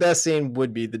 my best scene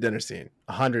would be the dinner scene,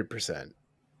 100%.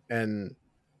 And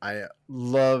I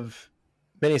love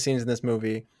many scenes in this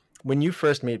movie. When you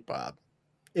first meet Bob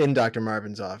in Dr.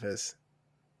 Marvin's office,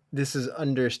 this is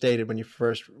understated when you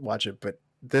first watch it, but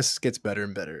this gets better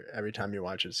and better every time you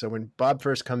watch it. So when Bob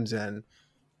first comes in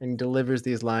and delivers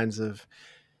these lines of,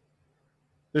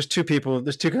 there's two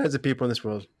kinds of people in this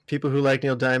world, people who like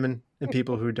Neil Diamond and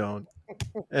people who don't.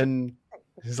 And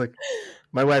he's like,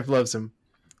 my wife loves him.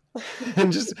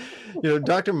 And just, you know,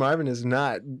 Dr. Marvin is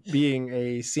not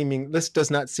this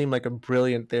does not seem like a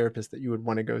brilliant therapist that you would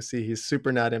want to go see. He's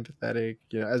super not empathetic,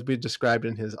 you know, as we described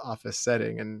in his office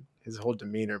setting and his whole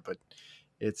demeanor, but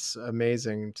it's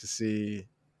amazing to see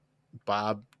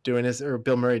Bob doing or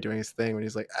Bill Murray doing his thing when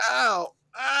he's like, ow,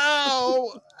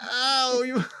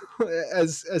 you,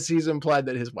 as he's implied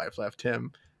that his wife left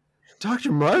him.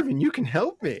 Dr. Marvin, you can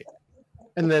help me.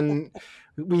 And then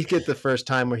we get the first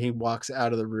time where he walks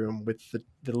out of the room with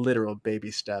the literal baby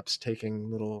steps,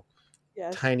 taking little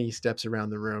tiny steps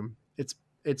around the room.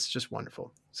 It's just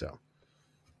wonderful. So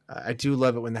I do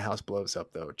love it when the house blows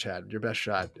up, though. Chad, your best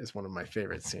shot is one of my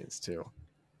favorite scenes, too.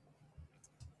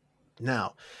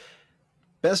 Now,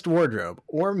 best wardrobe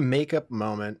or makeup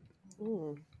moment.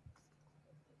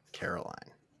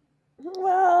 Caroline.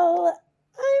 Well,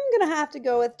 I'm going to have to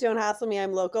go with Don't Hassle Me,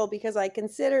 I'm Local, because I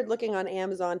considered looking on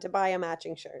Amazon to buy a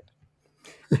matching shirt.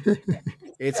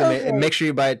 It's amazing. Make sure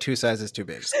you buy it 2 sizes too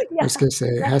big. I was going to say,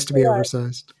 it has to be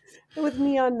oversized. With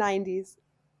neon 90s.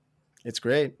 It's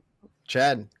great.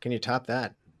 Chad, can you top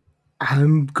that?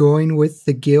 I'm going with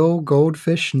the Gill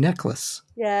goldfish necklace.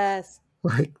 Yes.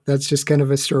 Like, that's just kind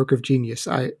of a stroke of genius.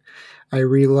 I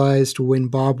realized when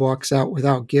Bob walks out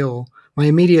without Gill, my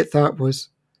immediate thought was,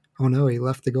 oh no, he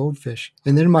left the goldfish.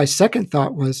 And then my second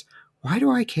thought was, why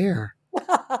do I care?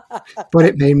 But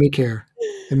it made me care.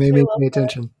 It made me pay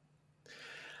attention.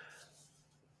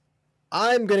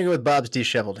 I'm going to go with Bob's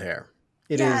disheveled hair.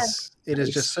 It is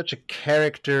just such a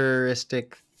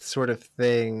characteristic sort of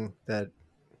thing that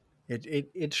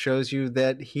it shows you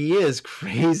that he is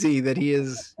crazy, that he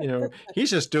is, you know, he's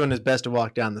just doing his best to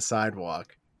walk down the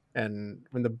sidewalk. And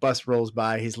when the bus rolls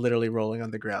by, he's literally rolling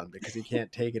on the ground because he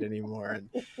can't take it anymore. And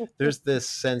there's this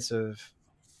sense of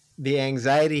the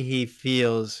anxiety he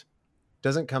feels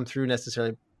doesn't come through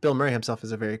necessarily. Bill Murray himself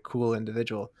is a very cool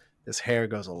individual. This hair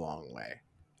goes a long way.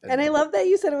 And I love that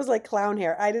you said it was like clown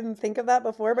hair. I didn't think of that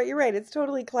before, but you're right. It's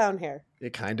totally clown hair.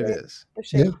 It kind of is.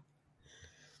 Yeah.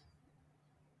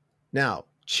 Now,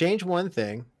 change one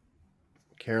thing.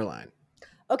 Caroline.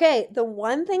 Okay, the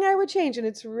one thing I would change, and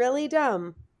it's really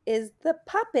dumb, is the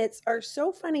puppets are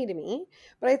so funny to me,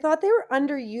 but I thought they were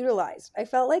underutilized. I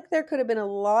felt like there could have been a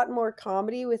lot more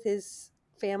comedy with his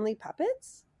family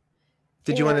puppets.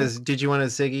 Did you want a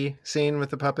Ziggy scene with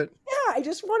the puppet? Yeah, I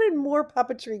just wanted more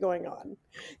puppetry going on.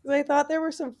 Because I thought there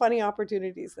were some funny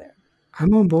opportunities there.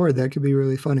 I'm on board. That could be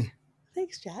really funny.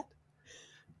 Thanks, Chad.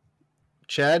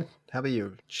 Chad, how about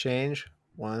you? Change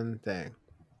one thing.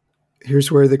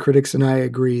 Here's where the critics and I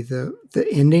agree. The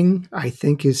ending, I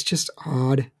think, is just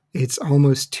odd. It's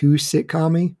almost too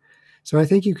sitcom-y. So I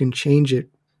think you can change it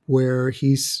where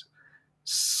he's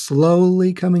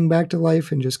slowly coming back to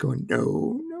life and just going,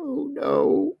 no, no,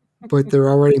 no. But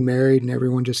they're already married and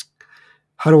everyone just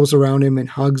huddles around him and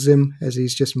hugs him as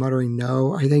he's just muttering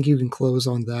no. I think you can close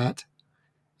on that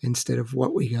instead of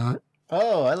what we got.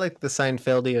 Oh, I like the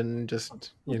Seinfeldian,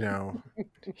 just,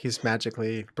 he's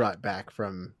magically brought back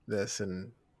from this,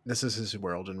 and this is his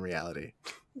world in reality.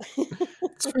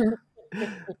 It's fair.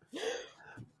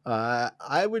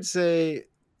 I would say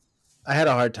I had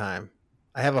a hard time.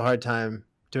 I have a hard time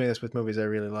doing this with movies I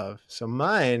really love. So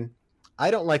mine,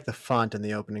 I don't like the font in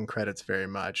the opening credits very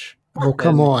much. Oh,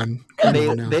 come on.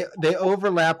 They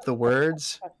overlap the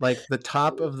words. Like the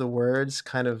top of the words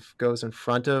kind of goes in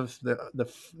front of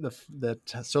the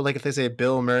so like if they say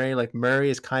Bill Murray, like Murray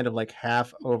is kind of like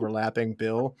half overlapping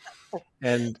Bill.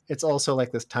 And it's also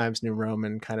like this Times New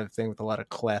Roman kind of thing with a lot of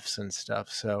clefs and stuff.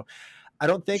 So I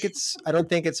don't think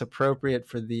it's appropriate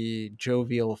for the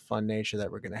jovial, fun nature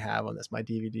that we're going to have on this. My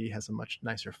DVD has a much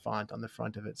nicer font on the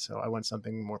front of it, so I want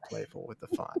something more playful with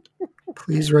the font.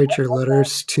 Please write your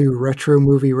letters to Retro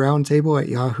Movie Roundtable at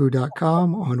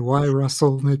yahoo.com on why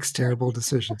Russell makes terrible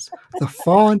decisions. The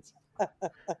font,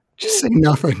 just say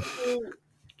nothing.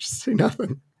 Just say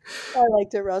nothing. I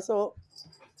liked it, Russell.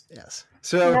 Yes.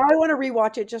 So now I want to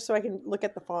rewatch it just so I can look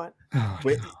at the font.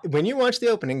 When you watch the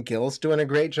opening, Gil's doing a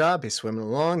great job. He's swimming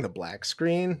along the black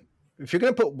screen. If you're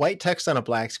going to put white text on a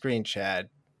black screen, Chad,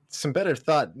 some better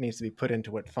thought needs to be put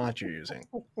into what font you're using.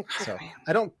 So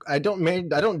I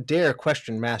don't dare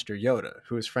question Master Yoda,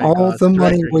 who is Frank. All the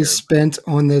money was spent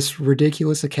on this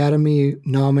ridiculous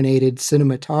Academy-nominated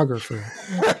cinematographer.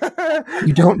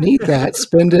 You don't need that.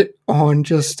 Spend it on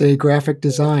just a graphic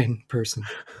design person.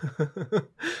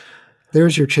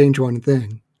 There's your change one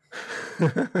thing.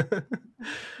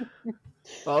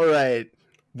 All right.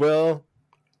 Well,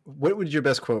 what would your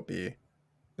best quote be?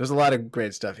 There's a lot of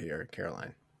great stuff here,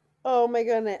 Caroline. Oh my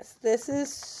goodness. This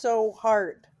is so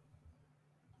hard.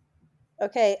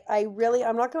 Okay, I'm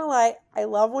not going to lie. I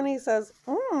love when he says,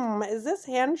 is this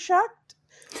hand shucked?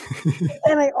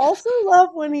 And I also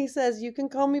love when he says, you can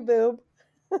call me boob.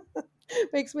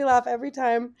 Makes me laugh every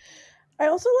time. I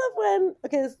also love when,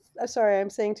 sorry, I'm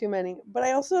saying too many, but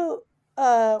I also,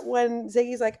 when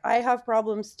Ziggy's like, I have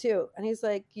problems too. And he's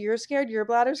like, you're scared your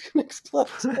bladder's going to explode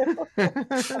too.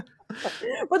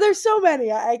 But there's so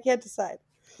many, I can't decide.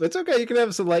 It's okay. You can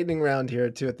have some lightning round here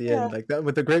too at the end. Like that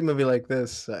with a great movie like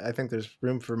this, I think there's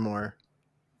room for more.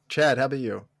 Chad, how about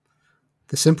you?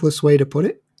 The simplest way to put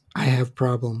it, I have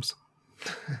problems.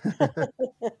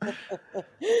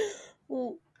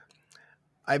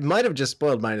 I might have just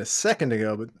spoiled mine a second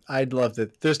ago, but I'd love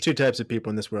that. There's two types of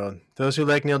people in this world: those who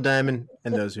like Neil Diamond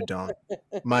and those who don't.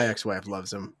 My ex-wife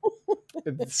loves him.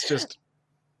 It's just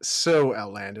so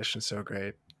outlandish and so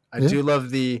great. I do love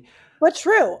the. But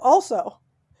true, also.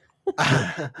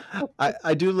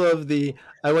 I do love the.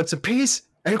 I want some peace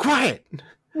and quiet.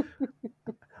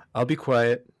 I'll be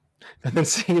quiet. And then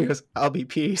Singer goes, I'll be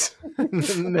peace. And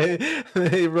then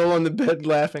they roll on the bed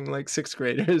laughing like sixth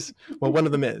graders. Well, one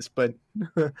of them is, but...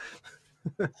 Yeah,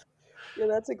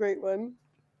 that's a great one.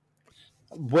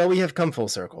 Well, we have come full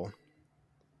circle.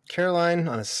 Caroline,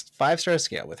 on a 5-star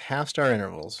scale with half-star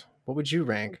intervals, what would you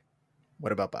rank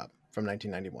What About Bob from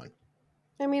 1991?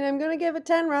 I mean, I'm going to give it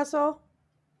 10, Russell.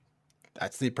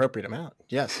 That's the appropriate amount,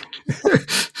 yes.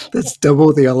 That's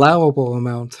double the allowable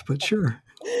amount, but sure.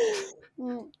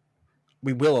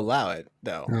 We will allow it,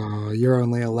 though. Oh, you're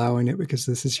only allowing it because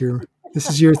this is your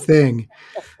thing.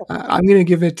 I'm going to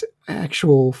give it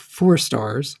actual 4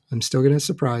 stars. I'm still going to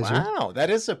surprise you. Wow, that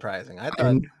is surprising. I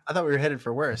thought we were headed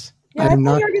for worse. Yeah, I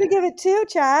thought you were going to give it 2,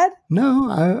 Chad.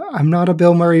 No, I'm not a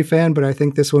Bill Murray fan, but I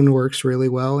think this one works really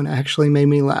well and actually made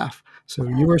me laugh. So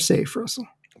you are safe, Russell.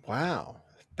 Wow,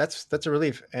 that's a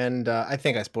relief. And I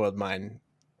think I spoiled mine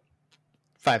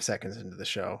 5 seconds into the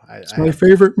show. It's my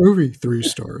favorite movie, 3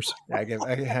 stars.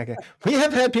 We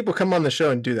have had people come on the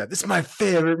show and do that. This is my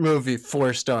favorite movie,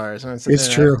 4 stars. And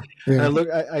it's true. Yeah.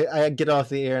 I get off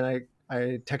the air and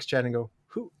I text Chad and go,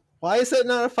 why is that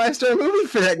not a 5-star movie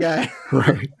for that guy?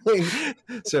 Right.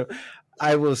 So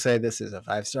I will say this is a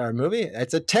 5-star movie.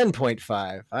 It's a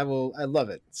 10.5. I love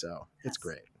it. So it's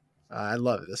great. I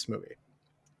love this movie.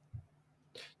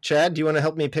 Chad, do you want to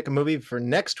help me pick a movie for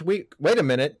next week? Wait a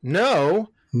minute. No.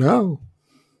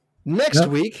 Next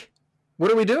week?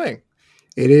 What are we doing?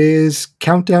 It is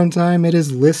countdown time. It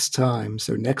is list time.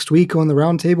 So next week on the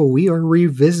Roundtable, we are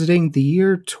revisiting the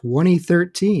year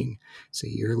 2013. It's a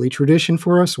yearly tradition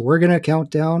for us. We're going to count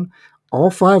down,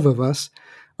 all 5 of us,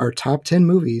 our top 10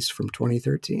 movies from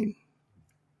 2013.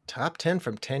 Top 10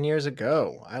 from 10 years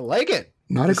ago. I like it.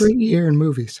 Not a great year in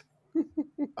movies.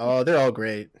 Oh, they're all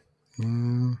great.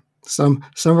 Some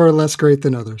are less great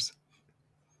than others.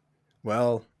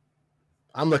 Well,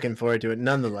 I'm looking forward to it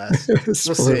nonetheless. We'll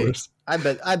see. I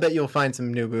bet you'll find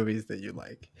some new movies that you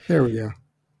like. There we go.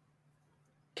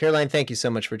 Caroline, thank you so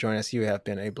much for joining us. You have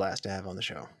been a blast to have on the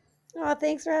show. Oh,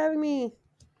 thanks for having me.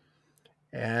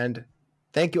 And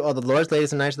thank you all the lords,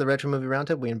 ladies, and knights of the Retro Movie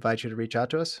Roundtable. We invite you to reach out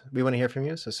to us. We want to hear from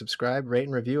you. So subscribe, rate,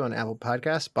 and review on Apple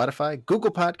Podcasts, Spotify,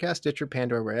 Google Podcasts, Stitcher,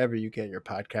 Pandora, wherever you get your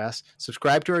podcasts.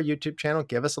 Subscribe to our YouTube channel.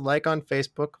 Give us a like on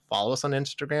Facebook. Follow us on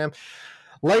Instagram.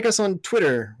 Like us on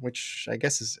Twitter, which I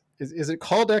guess is it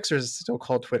called X or is it still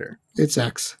called Twitter? It's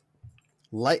X.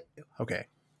 Okay.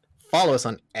 Follow us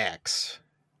on X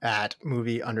at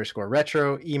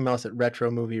movie_retro. Email us at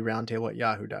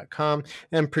retromovieroundtable@yahoo.com.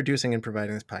 And producing and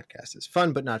providing this podcast is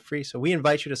fun but not free. So we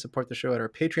invite you to support the show at our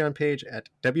Patreon page at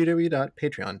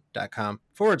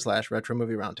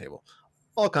www.patreon.com/retromovieroundtable.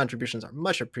 All contributions are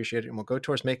much appreciated and will go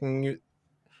towards making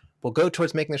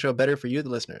the show better for you, the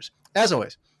listeners. As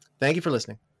always, thank you for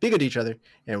listening. Be good to each other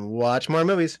and watch more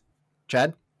movies.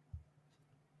 Chad?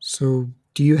 So,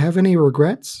 do you have any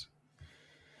regrets?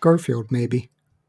 Garfield, maybe.